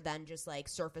rather than just like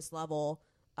surface level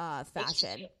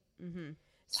fashion.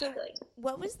 So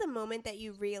what was the moment that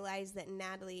you realized that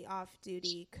Natalie Off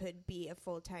Duty could be a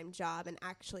full-time job and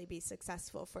actually be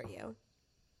successful for you?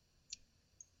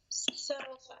 So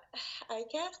I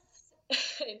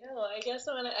guess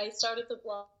when I started the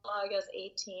blog, I was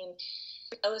 18.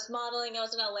 I was modeling. I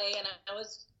was in LA, and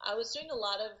I was doing a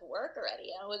lot of work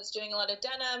already. I was doing a lot of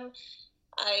denim.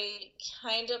 I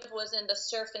kind of was in the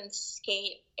surf and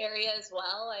skate area as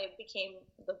well. I became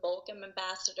the Volcom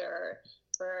ambassador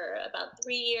for about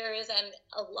 3 years, and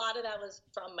a lot of that was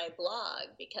from my blog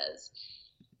because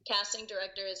casting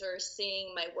directors were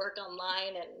seeing my work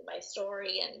online and my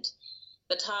story and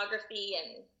photography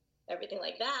and everything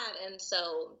like that. And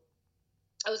so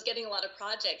I was getting a lot of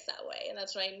projects that way, and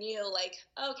that's when I knew, like,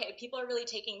 okay, people are really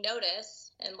taking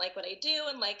notice and like what I do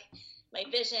and like my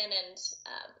vision and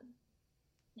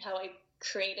how I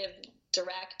creative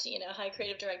direct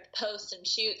posts and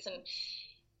shoots, and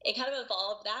it kind of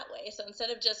evolved that way. So instead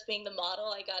of just being the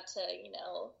model, I got to,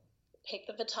 pick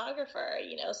the photographer,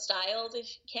 style the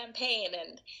campaign,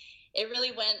 and it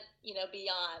really went,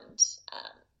 beyond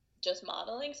just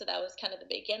modeling. So that was kind of the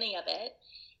beginning of it.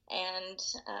 And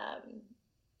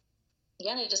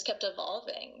it just kept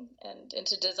evolving and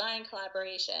into design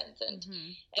collaborations. And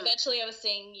eventually I was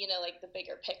seeing, like the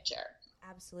bigger picture.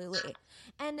 Absolutely.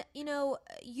 And,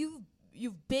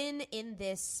 you've been in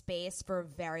this space for a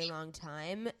very long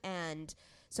time. And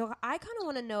so I kind of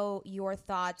want to know your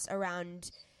thoughts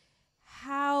around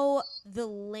how the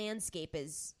landscape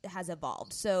has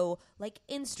evolved. So like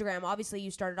Instagram, obviously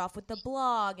you started off with the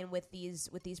blog and with these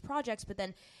projects, but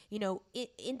then,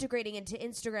 integrating into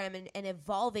Instagram and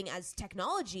evolving as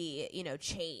technology,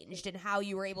 changed and how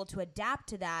you were able to adapt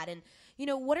to that. And,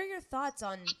 what are your thoughts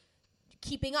on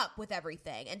keeping up with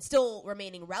everything and still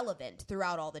remaining relevant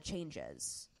throughout all the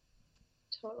changes?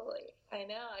 Totally. I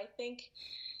know.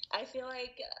 I feel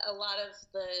like a lot of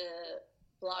the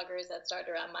bloggers that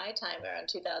started around my time, around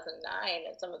 2009,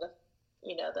 and some of the,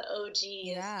 the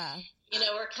OGs,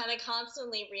 we're kind of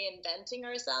constantly reinventing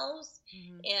ourselves.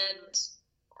 And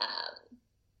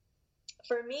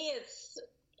for me,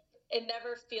 it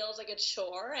never feels like a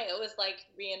chore. I always like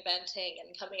reinventing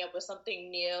and coming up with something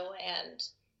new, and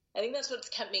I think that's what's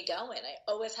kept me going.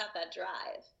 I always have that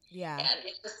drive. Yeah. And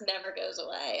it just never goes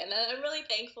away. And I'm really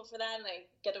thankful for that. And I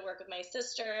get to work with my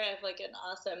sister. I have like an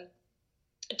awesome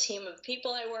team of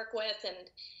people I work with, and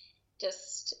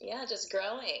just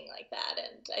growing like that.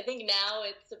 And I think now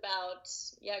it's about,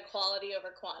 quality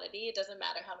over quantity. It doesn't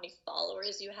matter how many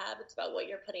followers you have. It's about what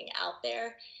you're putting out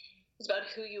there. It's about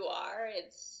who you are.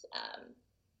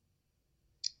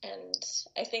 And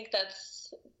I think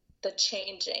that's the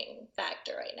changing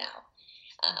factor right now.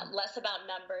 Less about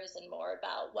numbers and more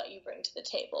about what you bring to the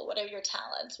table. What are your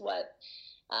talents?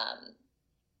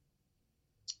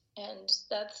 And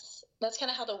that's kind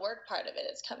of how the work part of it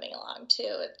is coming along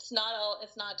too. It's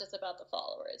not just about the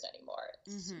followers anymore.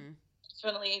 It's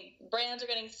definitely, brands are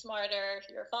getting smarter.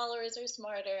 Your followers are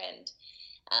smarter, and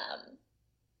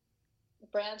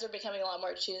brands are becoming a lot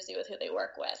more choosy with who they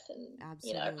work with. And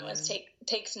Absolutely. Everyone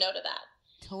takes note of that.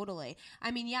 Totally.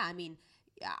 I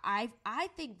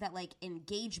think that like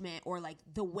engagement, or like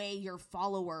the way your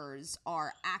followers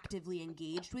are actively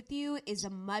engaged with you, is a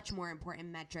much more important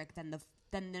metric than the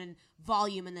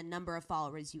volume and the number of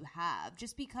followers you have,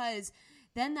 just because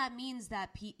then that means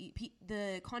that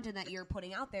the content that you're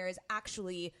putting out there is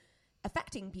actually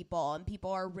affecting people, and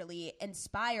people are really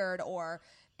inspired or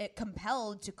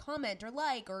compelled to comment or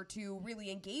like or to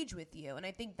really engage with you. And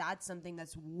I think that's something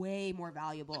that's way more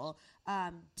valuable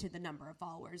to the number of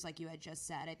followers, like you had just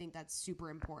said. I think that's super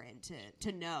important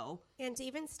to know. And to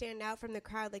even stand out from the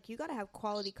crowd, like, you got to have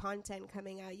quality content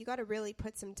coming out. You got to really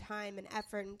put some time and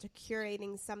effort into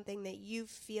curating something that you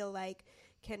feel like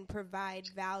can provide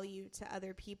value to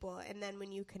other people. And then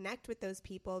when you connect with those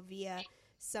people via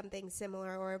something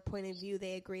similar or a point of view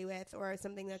they agree with or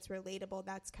something that's relatable,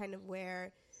 that's kind of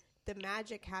where the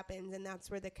magic happens, and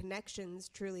that's where the connections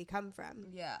truly come from.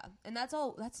 Yeah. And that's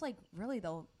like really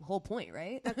the whole point,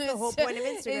 right? That's the whole point of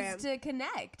Instagram. Is to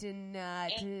connect and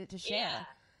to share. Yeah.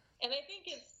 And I think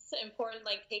it's important,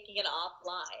 like, taking it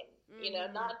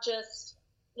offline, not just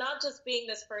being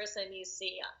this person you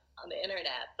see on the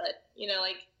internet, but,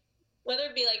 like, whether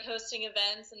it be like hosting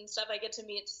events and stuff, I get to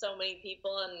meet so many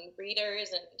people and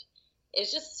readers, and it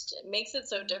makes it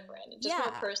so different. It's just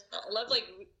more personal. I love like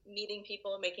meeting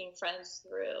people and making friends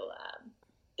through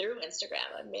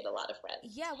Instagram. I've made a lot of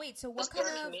friends. Yeah. Wait. So what kind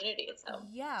of community? So.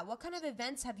 Yeah. What kind of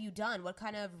events have you done? What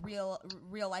kind of real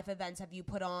life events have you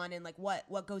put on, and like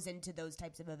what goes into those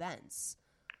types of events?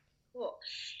 Cool.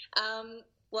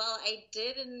 Well, I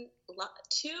did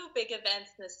two big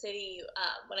events in the city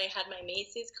when I had my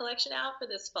Macy's collection out for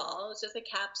this fall. It was just a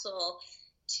capsule,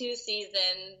 2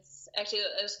 seasons. Actually,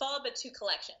 it was fall, but 2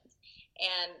 collections.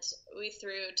 And we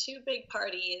threw 2 big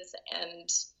parties,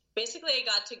 and basically I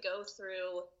got to go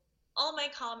through all my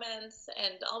comments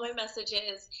and all my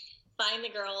messages, find the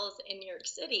girls in New York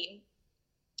City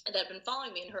that have been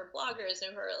following me and who are bloggers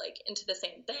and who are like into the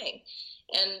same thing.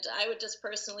 And I would just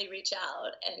personally reach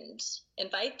out and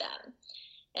invite them.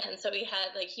 And so we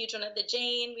had like a huge one at the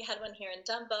Jane. We had one here in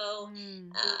Dumbo.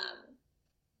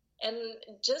 And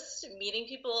just meeting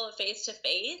people face to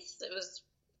face, it was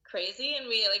crazy. And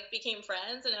we like became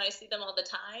friends, and now I see them all the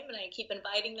time, and I keep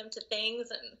inviting them to things.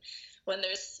 And when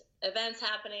there's events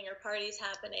happening or parties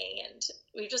happening, and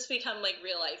we've just become like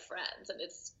real life friends. And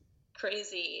it's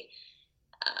crazy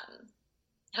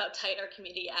how tight our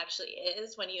community actually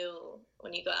is when you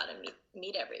go out and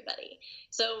meet everybody.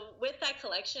 So with that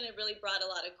collection, it really brought a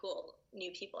lot of cool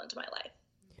new people into my life.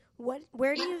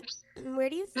 Where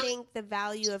do you think the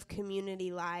value of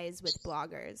community lies with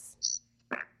bloggers?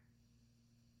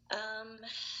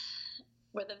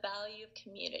 Where the value of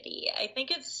community, I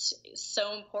think it's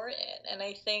so important. And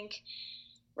I think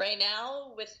right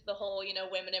now with the whole,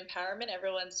 women empowerment,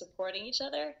 everyone's supporting each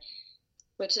other,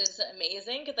 which is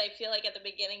amazing, because I feel like at the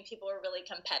beginning people were really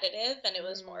competitive, and it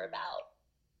was more about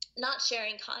not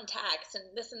sharing contacts and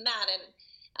this and that. And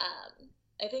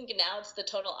I think now it's the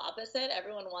total opposite.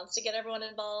 Everyone wants to get everyone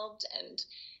involved. And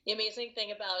the amazing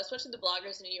thing about, especially the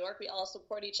bloggers in New York, we all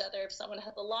support each other. If someone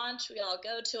has a launch, we all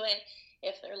go to it.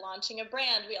 If they're launching a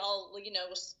brand, we all,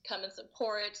 come and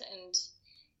support. And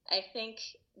I think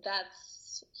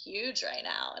that's huge right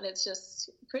now. And it's just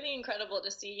pretty incredible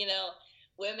to see,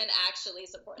 women actually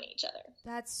supporting each other.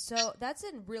 That's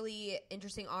a really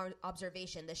interesting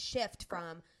observation, the shift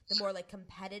from the more like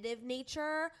competitive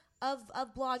nature of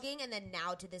blogging, and then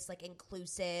now to this like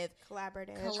inclusive,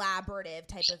 collaborative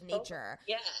type of nature.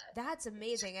 Yeah. That's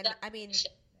amazing. And I mean,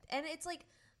 and it's like,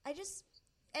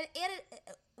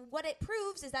 what it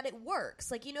proves is that it works.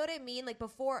 Like, you know what I mean? Like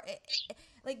before,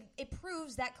 it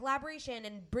proves that collaboration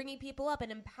and bringing people up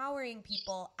and empowering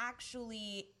people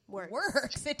actually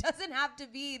works. It doesn't have to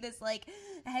be this like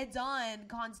heads-on,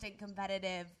 constant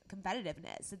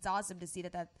competitiveness. It's awesome to see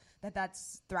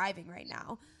that's thriving right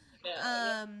now.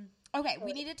 Yeah. Okay,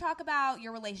 we need to talk about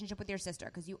your relationship with your sister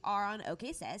because you are on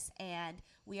OK Sis, and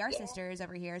we are sisters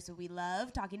over here, so we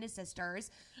love talking to sisters.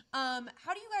 How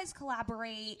do you guys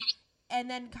collaborate? And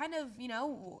then kind of,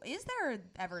 is there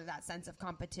ever that sense of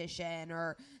competition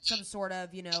or some sort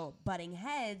of, butting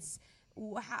heads?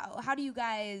 How do you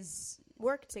guys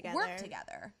work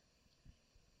together?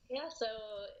 Yeah, so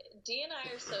Dee and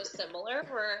I are so similar.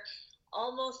 We're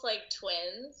almost like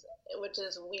twins, which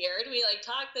is weird. We like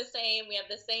talk the same. We have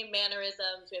the same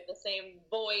mannerisms. We have the same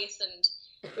voice, and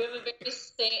we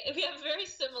have a very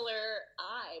similar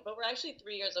eye. But we're actually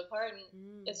 3 years apart,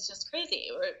 and it's just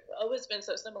crazy. We've always been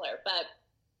so similar. But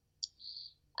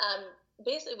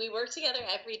basically, we work together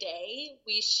every day.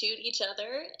 We shoot each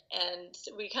other, and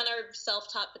we kind of are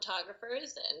self-taught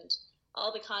photographers, and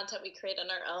all the content we create on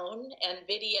our own, and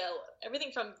video,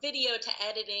 everything from video to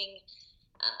editing.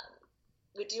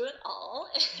 We do it all.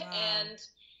 Wow. And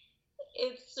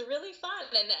it's really fun.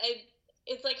 And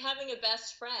it's like having a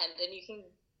best friend, and you can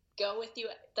go with you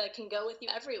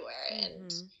everywhere.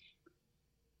 And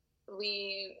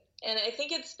I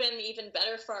think it's been even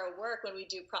better for our work when we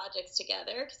do projects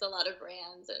together, because a lot of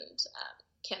brands and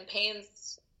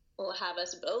campaigns will have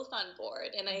us both on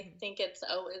board. And I think it's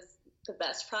always the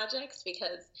best projects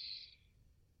because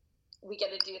we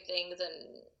get to do things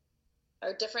and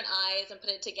our different eyes and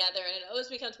put it together, and it always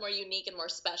becomes more unique and more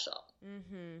special.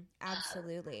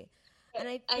 Absolutely. And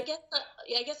I guess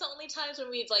the only times when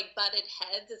we've like butted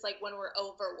heads is like when we're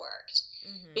overworked,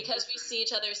 because we see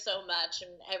each other so much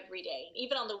and every day, and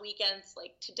even on the weekends.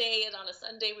 Like today and on a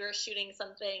Sunday, we were shooting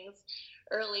some things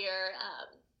earlier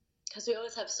because we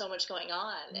always have so much going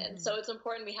on, and so it's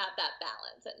important we have that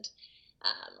balance and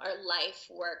our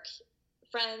life, work,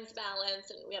 friends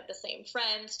balance, and we have the same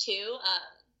friends too.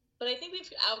 But I think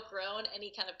we've outgrown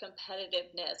any kind of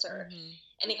competitiveness or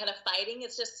any kind of fighting.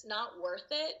 It's just not worth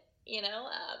it,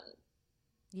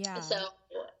 Yeah. So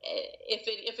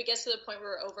if it gets to the point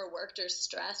where we're overworked or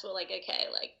stressed, we're like, okay,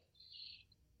 like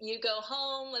you go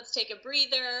home, let's take a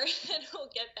breather, and we'll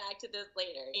get back to this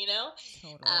later,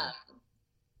 Totally.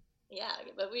 Yeah,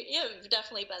 but we've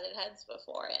definitely butted heads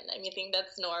before, and I think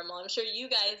that's normal. I'm sure you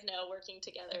guys know, working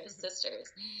together as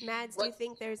sisters. Mads, do you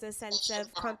think there's a sense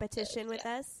of competition with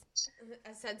us?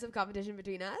 A sense of competition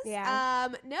between us? Yeah.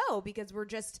 No, because we're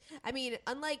just,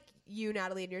 unlike you,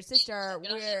 Natalie, and your sister,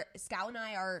 Scout and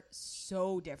I are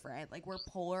so different. Like, we're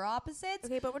polar opposites.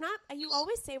 Okay, but we're not, you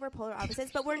always say we're polar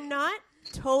opposites, but we're not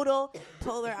total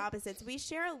polar opposites. We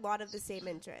share a lot of the same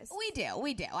interests. We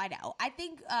do, I know. I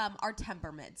think our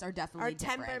temperaments are definitely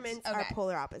different. Our temperaments are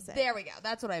polar opposites. There we go.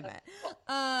 That's what I meant.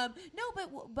 No,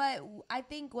 but I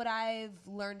think what I've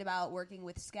learned about working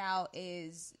with Scout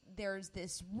is there's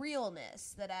this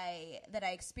realness that I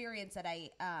experience that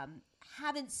I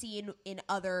haven't seen in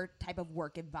other type of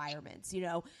work environments.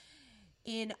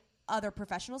 In other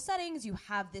professional settings, you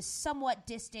have this somewhat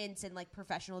distance and like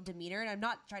professional demeanor. And I'm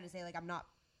not trying to say like I'm not,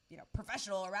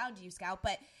 professional around you, Scout,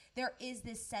 but there is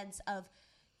this sense of,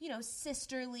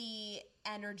 sisterly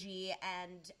energy,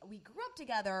 and we grew up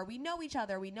together. We know each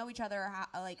other.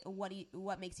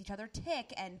 What makes each other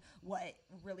tick and what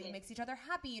really makes each other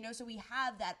happy, So we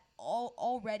have that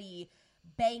already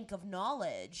bank of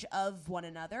knowledge of one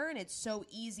another, and it's so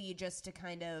easy just to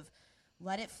kind of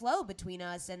let it flow between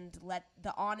us and let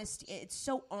the honesty. It's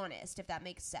so honest, if that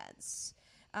makes sense.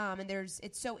 And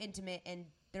it's so intimate, and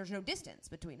there's no distance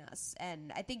between us,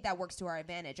 and I think that works to our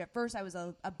advantage. At first, I was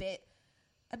a bit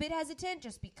hesitant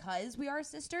just because we are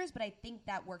sisters, but I think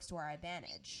that works to our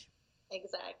advantage.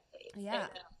 Exactly. Yeah.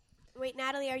 Wait,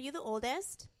 Natalie, are you the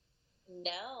oldest?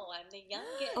 No, I'm the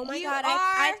youngest. Oh my God,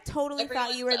 I totally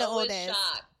thought you were the oldest.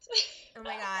 Shocked. Oh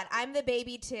my God, I'm the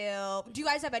baby too. Do you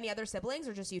guys have any other siblings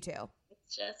or just you two?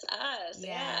 It's just us.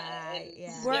 Yeah.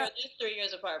 We're just 3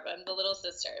 years apart, but I'm the little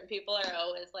sister, and people are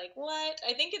always like, "What?"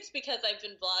 I think it's because I've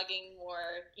been vlogging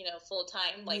more, full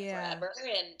time, forever,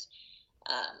 and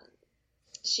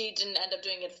she didn't end up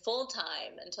doing it full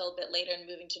time until a bit later and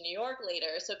moving to New York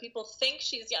later. So people think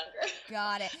she's younger.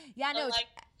 Got it. Yeah, no.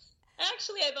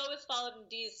 Actually, I've always followed in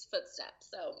Dee's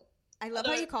footsteps. So I love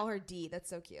how you call her Dee. That's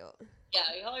so cute. Yeah,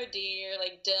 we call her Dee, or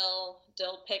like Dill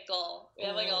Pickle. We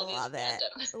have all these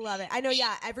randoms. Love it. I know.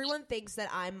 Yeah, everyone thinks that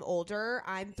I'm older.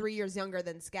 I'm 3 years younger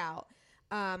than Scout,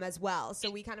 as well. So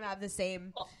we kind of have the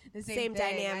same same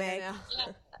dynamic. Yeah,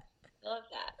 I love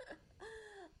that.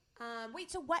 Wait,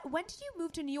 so when did you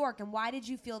move to New York, and why did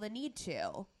you feel the need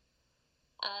to?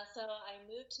 So I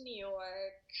moved to New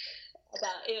York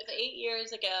it was 8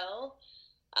 years ago.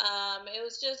 It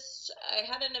was just, I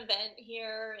had an event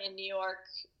here in New York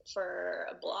for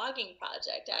a blogging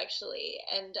project, actually.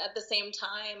 And at the same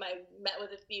time, I met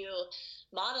with a few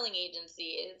modeling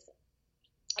agencies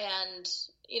and,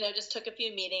 just took a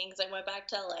few meetings. I went back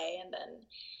to LA, and then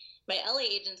my LA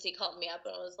agency called me up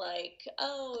and was like,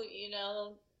 oh,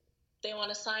 they want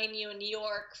to sign you in New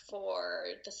York for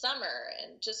the summer,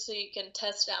 and just so you can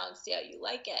test out and see how you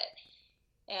like it.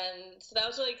 And so that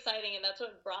was really exciting, and that's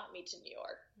what brought me to New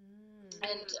York.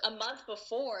 And a month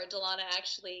before, Delana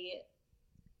actually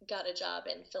got a job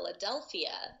in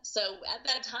Philadelphia. So at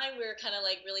that time, we were kind of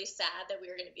like really sad that we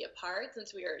were going to be apart,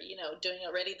 since we were, doing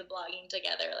already the blogging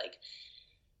together, like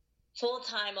full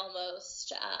time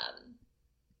almost.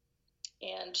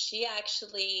 And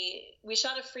we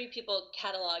shot a Free People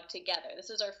catalog together. This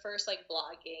was our first like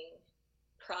blogging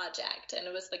project, and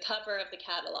it was the cover of the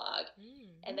catalog.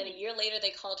 And then a year later, they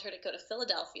called her to go to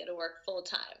Philadelphia to work full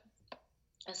time.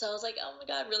 And so I was like, oh my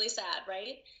God, really sad,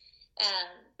 right?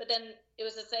 But then it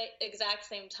was the exact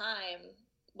same time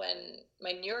when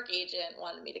my New York agent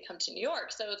wanted me to come to New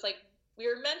York. So it's like we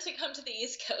were meant to come to the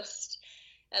East Coast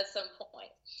at some point.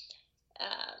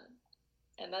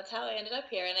 And that's how I ended up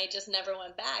here. And I just never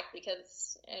went back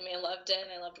because, I loved it,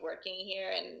 and I loved working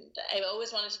here. And I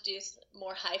always wanted to do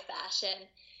more high fashion.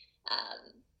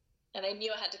 And I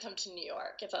knew I had to come to New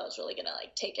York if I was really going to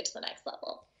like take it to the next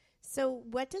level. So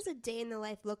what does a day in the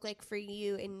life look like for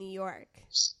you in New York?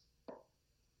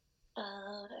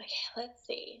 Okay, let's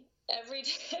see. Every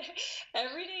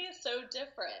day is so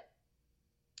different.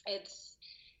 It's,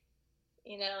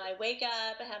 I wake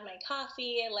up, I have my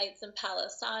coffee, I light some Palo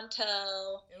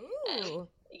Santo. Ooh.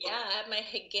 I have my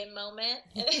Hagin moment.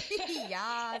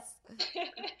 Yes.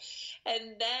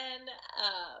 And then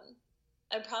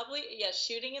I'm probably,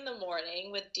 shooting in the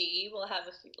morning with Dee. We'll have,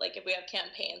 if we have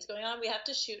campaigns going on, we have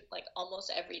to shoot like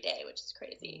almost every day, which is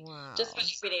crazy. Wow. Just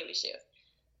every day we shoot,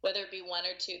 whether it be one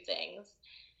or two things.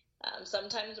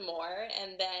 Sometimes more.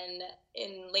 And then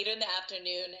later in the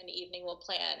afternoon and evening, we'll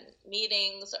plan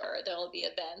meetings, or there'll be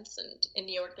events. And in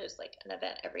New York, there's like an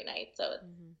event every night, so it's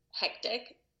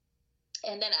hectic.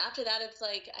 And then after that, it's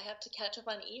like I have to catch up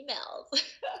on emails.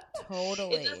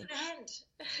 Totally. It doesn't end.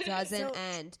 Doesn't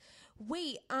end.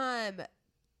 Wait,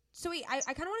 so wait, I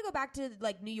kind of want to go back to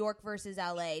like New York versus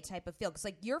LA type of feel, because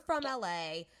like you're from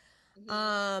LA.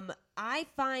 I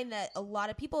find that a lot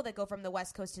of people that go from the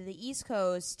West Coast to the East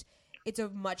Coast, it's a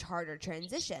much harder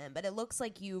transition, but it looks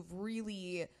like you've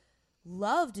really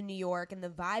loved New York and the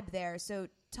vibe there. So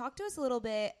talk to us a little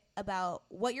bit about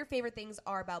what your favorite things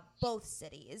are about both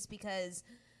cities, because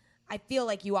I feel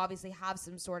like you obviously have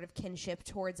some sort of kinship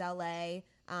towards LA.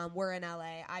 We're in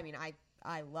LA.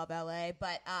 I love LA,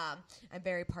 but I'm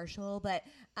very partial. But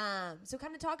so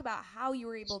kind of talk about how you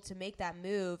were able to make that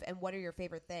move, and what are your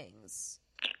favorite things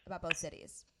about both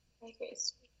cities? Okay.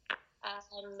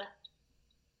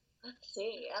 Let's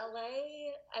see.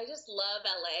 LA, I just love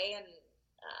LA, and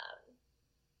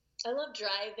I love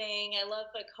driving. I love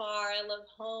the car. I love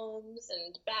homes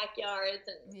and backyards.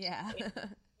 And yeah.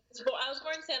 I was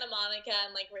born in Santa Monica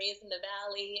and like raised in the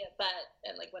Valley,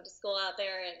 and like went to school out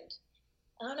there, and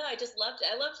I don't know, I just loved it.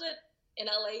 I loved it in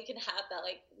LA. You can have that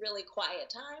like really quiet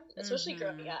time, especially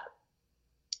growing up.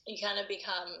 You kind of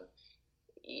become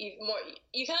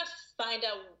you kind of find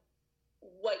out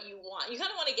what you want. You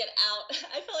kind of want to get out.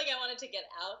 I felt like I wanted to get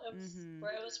out of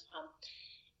where I was from.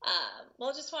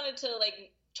 I just wanted to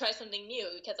like try something new,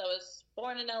 because I was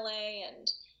born in LA,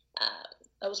 and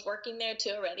I was working there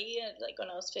too already, like when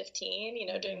I was 15,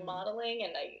 doing modeling,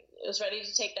 and I was ready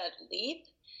to take that leap.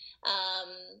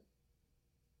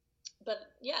 But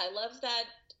yeah, I love that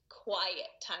quiet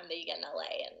time that you get in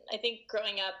LA. And I think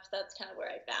growing up, that's kind of where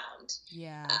I found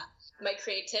my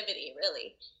creativity,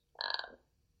 really.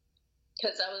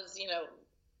 Because I was,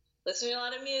 listening to a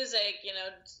lot of music,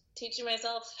 teaching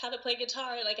myself how to play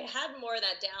guitar. Like I had more of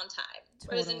that downtime.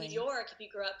 Totally. Whereas in New York, if you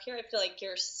grew up here, I feel like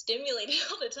you're stimulated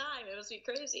all the time. It must be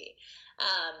crazy.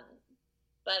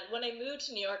 But when I moved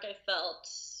to New York, I felt,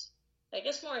 I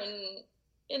guess, more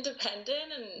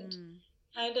independent, and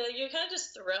you're kind of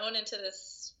just thrown into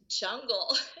this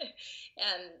jungle.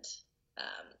 And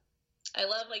I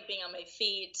love like being on my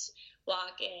feet,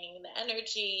 walking, the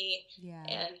energy,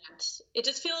 and it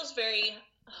just feels very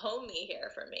homey here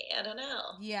for me. I don't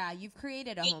know. Yeah, you've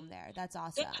created a home there. That's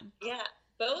awesome. Yeah,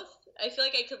 both. I feel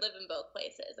like I could live in both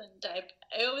places, and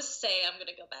I always say I'm going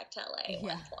to go back to LA at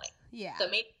one point. Yeah. So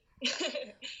maybe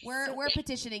We're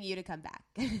petitioning you to come back.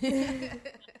 I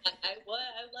would.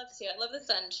 I'd love to. I love the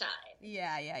sunshine.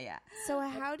 Yeah. So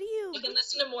how do you... You can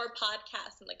listen to more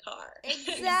podcasts in the car.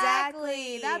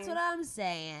 Exactly. That's what I'm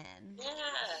saying.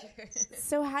 Yeah.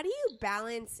 So how do you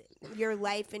balance your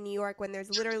life in New York when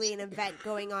there's literally an event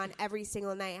going on every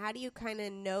single night? How do you kind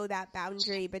of know that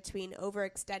boundary between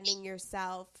overextending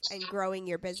yourself and growing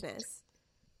your business?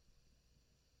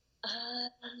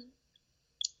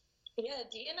 Yeah,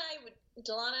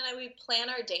 Delana and I, we plan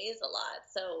our days a lot.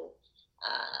 So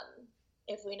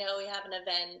if we know we have an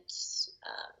event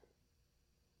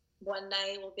one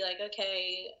night, we'll be like,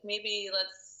 okay, maybe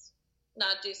let's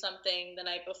not do something the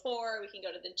night before. We can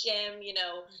go to the gym,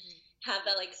 have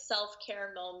that like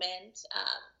self-care moment.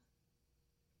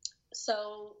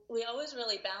 So we always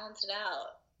really balance it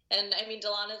out. And I mean,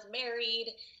 Delana's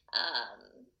married.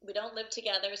 We don't live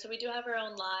together, so we do have our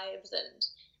own lives. And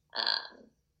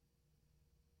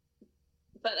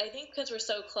but I think because we're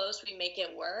so close, we make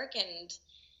it work. And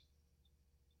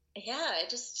yeah,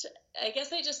 I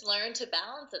guess I just learned to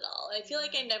balance it all. I feel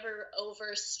like I never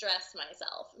over stress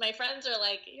myself. My friends are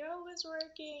like, you're always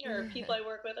working, or people I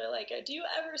work with are like, do you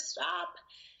ever stop?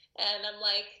 And I'm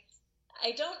like,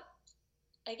 I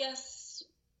guess,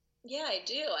 yeah, I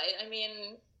do. I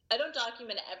mean, I don't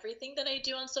document everything that I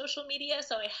do on social media,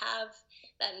 so I have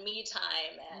that me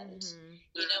time and,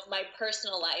 my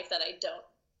personal life that I don't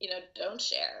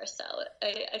share. So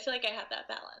I feel like I have that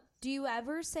balance. Do you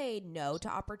ever say no to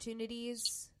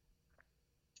opportunities?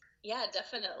 Yeah,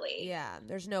 definitely. Yeah,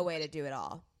 there's no way to do it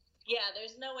all. Yeah,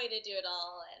 there's no way to do it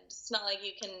all. And it's not like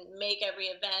you can make every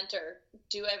event or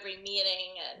do every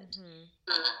meeting. And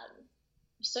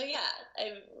so, yeah,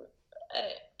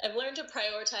 I've learned to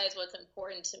prioritize what's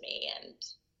important to me and,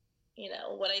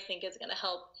 what I think is going to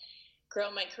help grow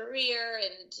my career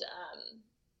and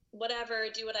whatever,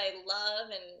 do what I love.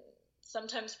 And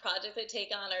sometimes projects I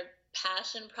take on are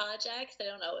passion projects. They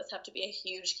don't always have to be a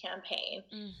huge campaign.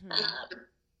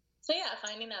 So yeah,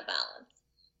 finding that balance.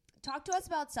 Talk to us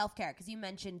about self-care, because you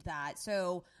mentioned that.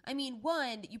 So, I mean,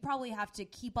 one, you probably have to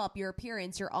keep up your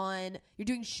appearance. You're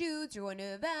doing shoots, you're going to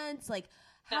events. Like,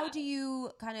 how do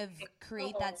you kind of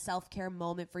create that self-care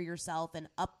moment for yourself and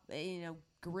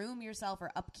groom yourself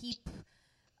or upkeep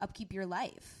your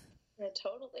life? Yeah,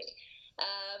 totally.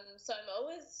 So I'm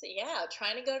always,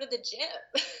 trying to go to the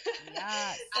gym.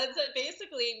 Yes. And so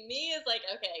basically me is like,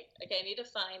 okay, I need to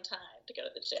find time to go to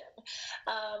the gym.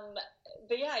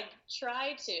 But yeah, I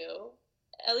try to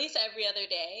at least every other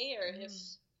day, or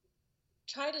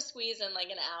try to squeeze in like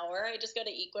an hour. I just go to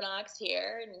Equinox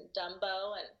here in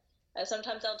Dumbo, and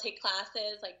sometimes I'll take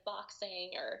classes like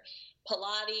boxing or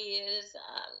Pilates,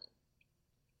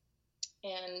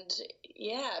 and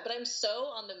yeah, but I'm so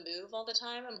on the move all the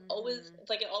time. I'm always, it's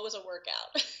like always a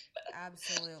workout.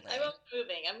 Absolutely. I'm always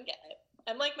moving.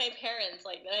 I'm like my parents.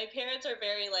 Like my parents are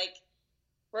very like,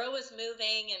 we're always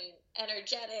moving and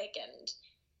energetic, and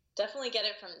definitely get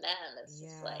it from them. It's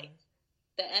just like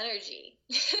the energy.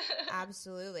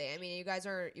 Absolutely. I mean, you guys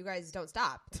don't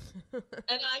stop. And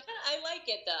I like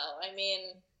it though. I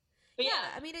mean, but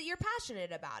I mean, you're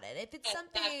passionate about it. If it's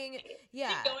something,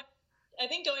 I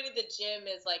think going to the gym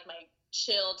is like my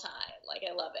chill time. Like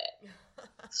I love it.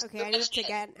 Okay, I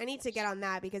need to get on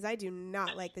that because I do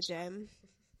not like the gym.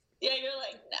 Yeah, you're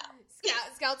like, no.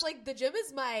 Scout's like, the gym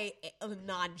is my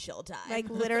non-chill time. Like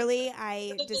literally,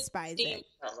 I despise it.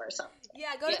 Or something.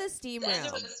 Yeah, go to the steam room.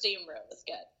 The steam room is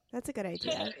good. That's a good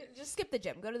idea. Just skip the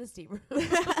gym. Go to the steam room.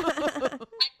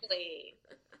 Exactly.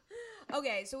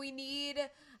 Okay, so we need,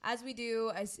 as we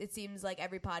do, it seems like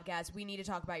every podcast, we need to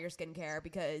talk about your skincare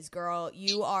because, girl,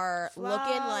 you are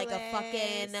looking like a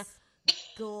fucking...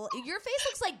 your face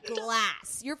looks like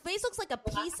glass. Your face looks like a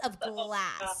piece of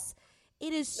glass.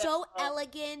 It is so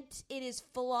elegant. It is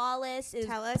flawless. It is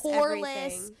poreless.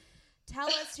 Everything. Tell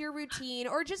us your routine,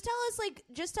 or just tell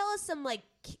us some like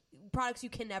products you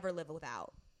can never live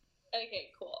without. Okay,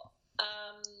 cool.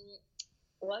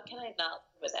 What can I not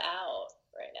live without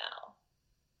right now?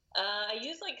 I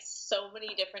use like so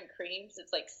many different creams.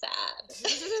 It's like sad.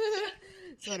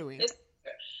 So do we.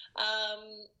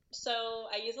 So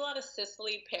I use a lot of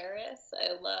Sisley Paris.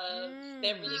 I love, they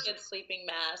have really good sleeping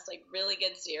masks, like really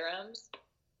good serums.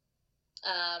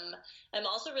 I'm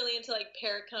also really into like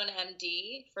Perricone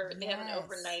MD they have an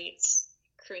overnight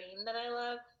cream that I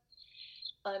love.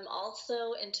 I'm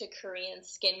also into Korean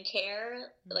skincare,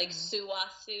 like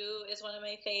Suwasu is one of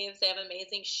my faves. They have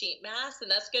amazing sheet masks, and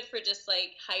that's good for just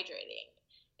like hydrating.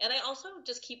 And I also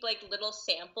just keep like little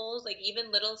samples, like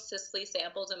even little Sisley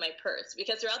samples in my purse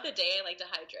because throughout the day I like to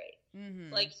hydrate.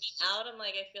 Like out, I'm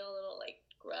like, I feel a little like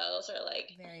gross or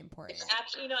like Very important.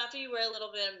 after you wear a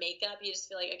little bit of makeup, you just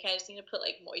feel like, okay, I just need to put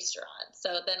like moisture on.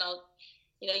 So then I'll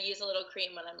use a little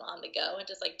cream when I'm on the go and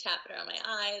just like tap it around my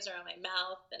eyes or on my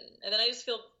mouth, and then I just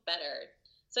feel better.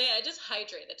 So yeah, I just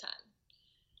hydrate a ton.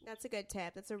 That's a good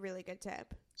tip. That's a really good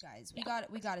tip. Guys, we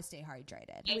got to stay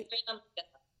hydrated. Hydrate on the go.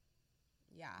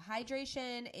 Yeah,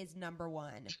 hydration is number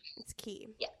one. It's key.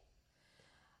 Yeah.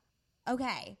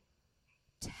 Okay.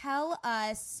 Talk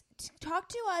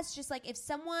to us just like if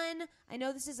someone, I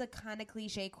know this is a kind of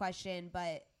cliche question,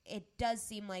 but it does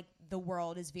seem like the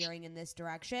world is veering in this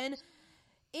direction.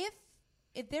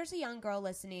 If there's a young girl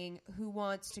listening who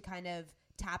wants to kind of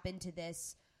tap into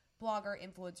this blogger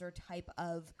influencer type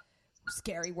of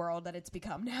scary world that it's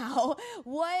become now,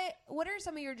 what are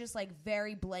some of your just like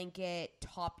very blanket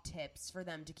top tips for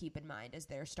them to keep in mind as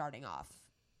they're starting off?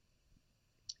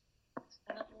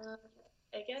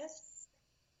 I guess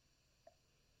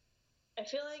I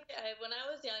feel like when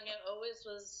I was young, I always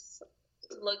was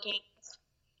looking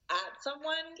at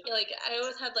someone. Like I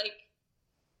always had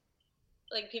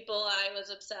like people I was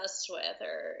obsessed with,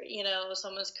 or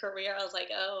someone's career. I was like,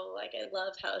 oh, like I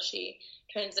love how she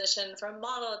transitioned from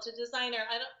model to designer.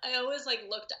 I always like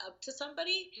looked up to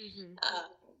somebody. Mm-hmm.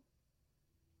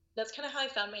 That's kind of how I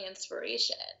found my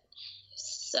inspiration.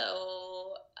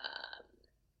 So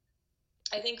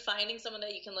I think finding someone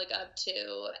that you can look up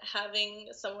to, having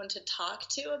someone to talk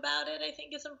to about it, I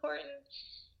think is important.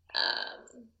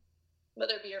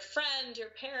 Whether it be your friend, your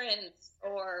parents,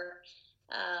 or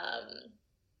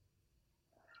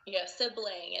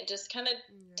sibling, and just kind of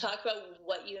talk about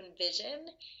what you envision,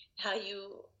 how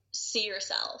you see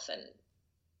yourself, and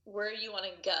where you want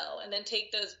to go, and then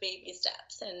take those baby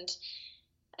steps. And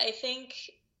I think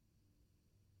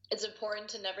it's important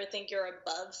to never think you're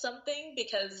above something,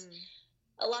 because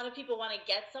a lot of people want to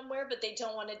get somewhere, but they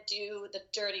don't want to do the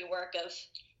dirty work of,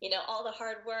 all the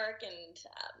hard work and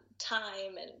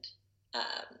time, and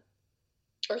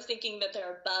or thinking that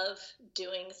they're above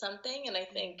doing something. And I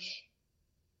think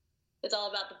it's all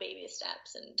about the baby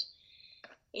steps and,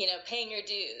 paying your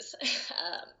dues.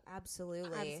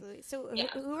 Absolutely. So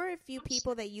who are a few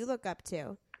people that you look up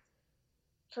to?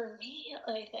 For me,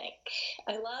 I think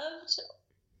I loved,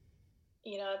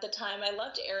 at the time, I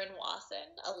loved Erin Wasson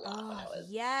a lot. When I was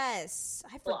yes.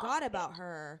 I forgot about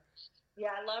her. Yeah,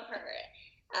 I love her.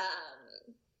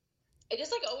 I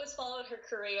just like always followed her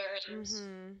career, and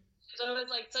she's always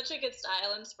like such a good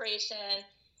style inspiration,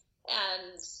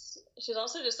 and she's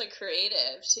also just like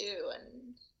creative too,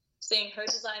 and seeing her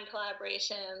design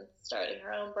collaborations, starting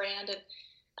her own brand, and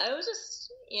I was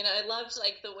just, I loved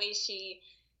like the way she,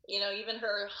 even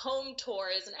her home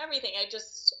tours and everything. I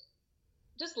just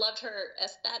loved her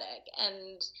aesthetic.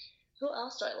 And who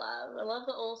else do I love? I love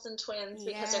the Olsen twins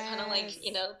because they're kind of like,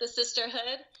 the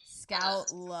sisterhood.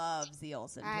 Scout loves the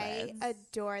Olsen twins. I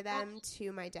adore them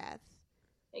to my death.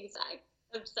 Exactly.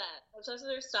 Obsessed with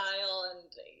their style,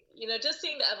 and, just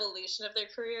seeing the evolution of their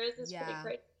careers is pretty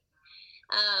great.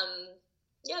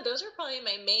 Those are probably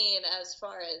my main as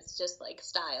far as just like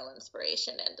style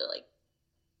inspiration and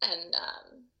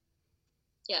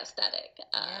aesthetic.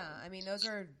 I mean, those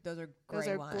are great Those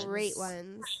are ones. great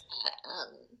ones.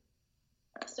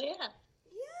 So yeah.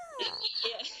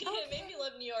 It made me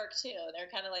love New York too. They're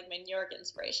kind of like my New York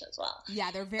inspiration as well. Yeah,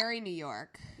 they're very New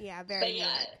York. Yeah, very New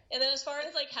York. And then as far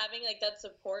as like having like that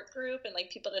support group and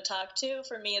like people to talk to,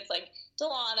 for me it's like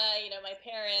Delana, my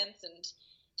parents, and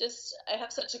just I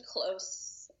have such a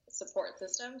close support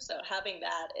system, so having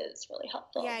that is really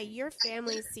helpful. Yeah, your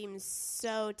family seems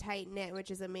so tight knit,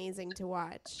 which is amazing to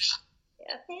watch.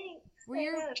 Yeah, thanks.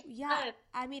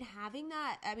 I mean, having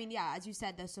that, as you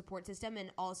said, the support system,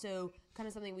 and also kind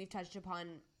of something we've touched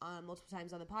upon multiple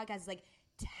times on the podcast is like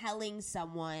telling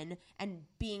someone and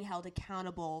being held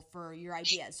accountable for your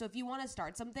ideas. So if you want to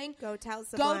start something, go tell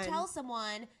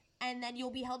someone. And then you'll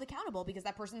be held accountable because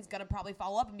that person's going to probably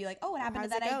follow up and be like, oh, what happened to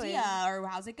that idea? Or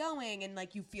how's it going? And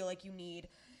like you feel like you need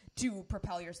to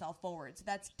propel yourself forward. So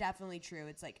that's definitely true.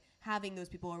 It's like having those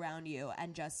people around you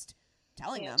and just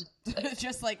telling them,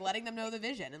 just like letting them know the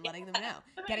vision and letting them know,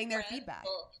 getting their feedback.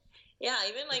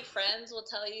 Even like friends will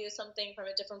tell you something from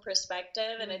a different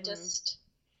perspective, and it just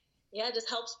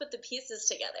helps put the pieces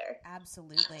together.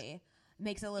 Absolutely.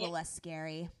 Makes it a little less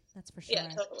scary. That's for sure. Yeah,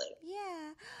 totally.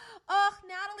 Yeah. Oh,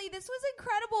 Natalie, this was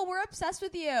incredible. We're obsessed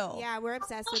with you. Yeah, we're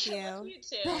obsessed with you. I love you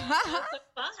too. It was so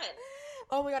fun.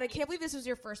 Oh my God, I can't believe this was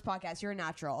your first podcast. You're a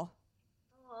natural.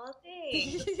 Oh,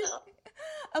 thanks.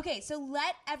 Okay, so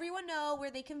let everyone know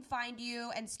where they can find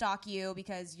you and stalk you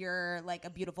because you're like a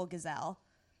beautiful gazelle.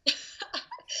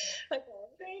 Okay,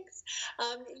 thank Thanks.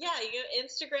 Yeah, you go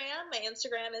Instagram. My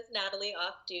Instagram is Natalie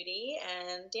Off Duty,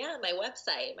 and yeah, my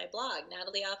website, my blog,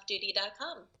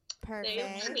 natalieoffduty.com.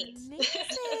 Perfect. Amazing.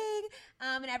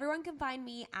 And everyone can find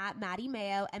me at Maddie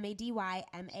Mayo, MadyMaio.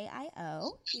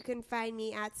 You can find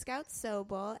me at Scout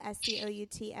Sobel,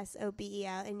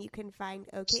 SCOUTSOBEL, and you can find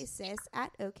OK Sis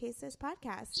at OK Sis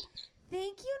Podcast.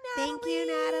 Thank you, Natalie. Thank you,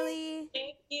 Natalie.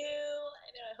 Thank you.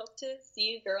 I hope to see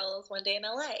you girls one day in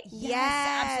LA.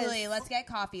 Yes, absolutely. Let's get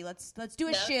coffee. Let's do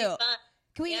a shoot.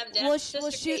 Can we? Yeah, we'll shoot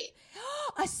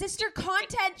a sister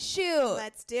content shoot.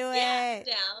 Let's do it. Yeah, I'm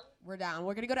down. We're down.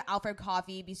 We're gonna go to Alfred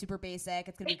Coffee. Be super basic.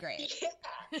 It's gonna be great. Yeah.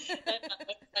 I'm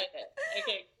excited.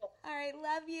 Okay. Cool. All right.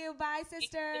 Love you. Bye,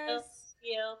 sisters.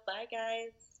 See you. Bye,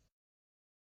 guys.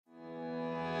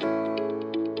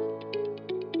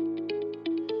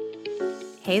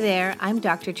 Hey there, I'm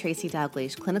Dr. Tracy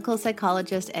Dalglish, clinical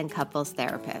psychologist and couples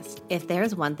therapist. If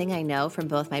there's one thing I know from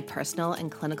both my personal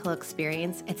and clinical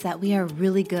experience, it's that we are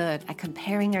really good at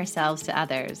comparing ourselves to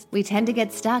others. We tend to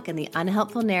get stuck in the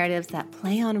unhelpful narratives that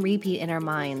play on repeat in our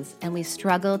minds, and we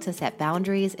struggle to set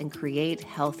boundaries and create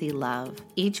healthy love.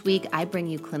 Each week, I bring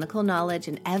you clinical knowledge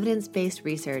and evidence-based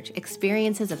research,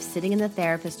 experiences of sitting in the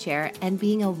therapist chair, and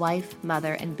being a wife,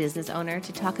 mother, and business owner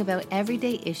to talk about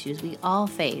everyday issues we all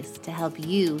face to help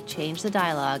you change the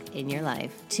dialogue in your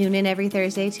life. Tune in every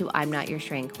Thursday to I'm Not Your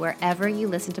Shrink, wherever you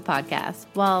listen to podcasts.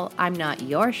 While I'm not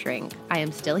your shrink, I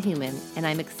am still human, and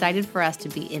I'm excited for us to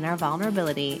be in our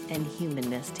vulnerability and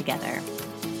humanness together.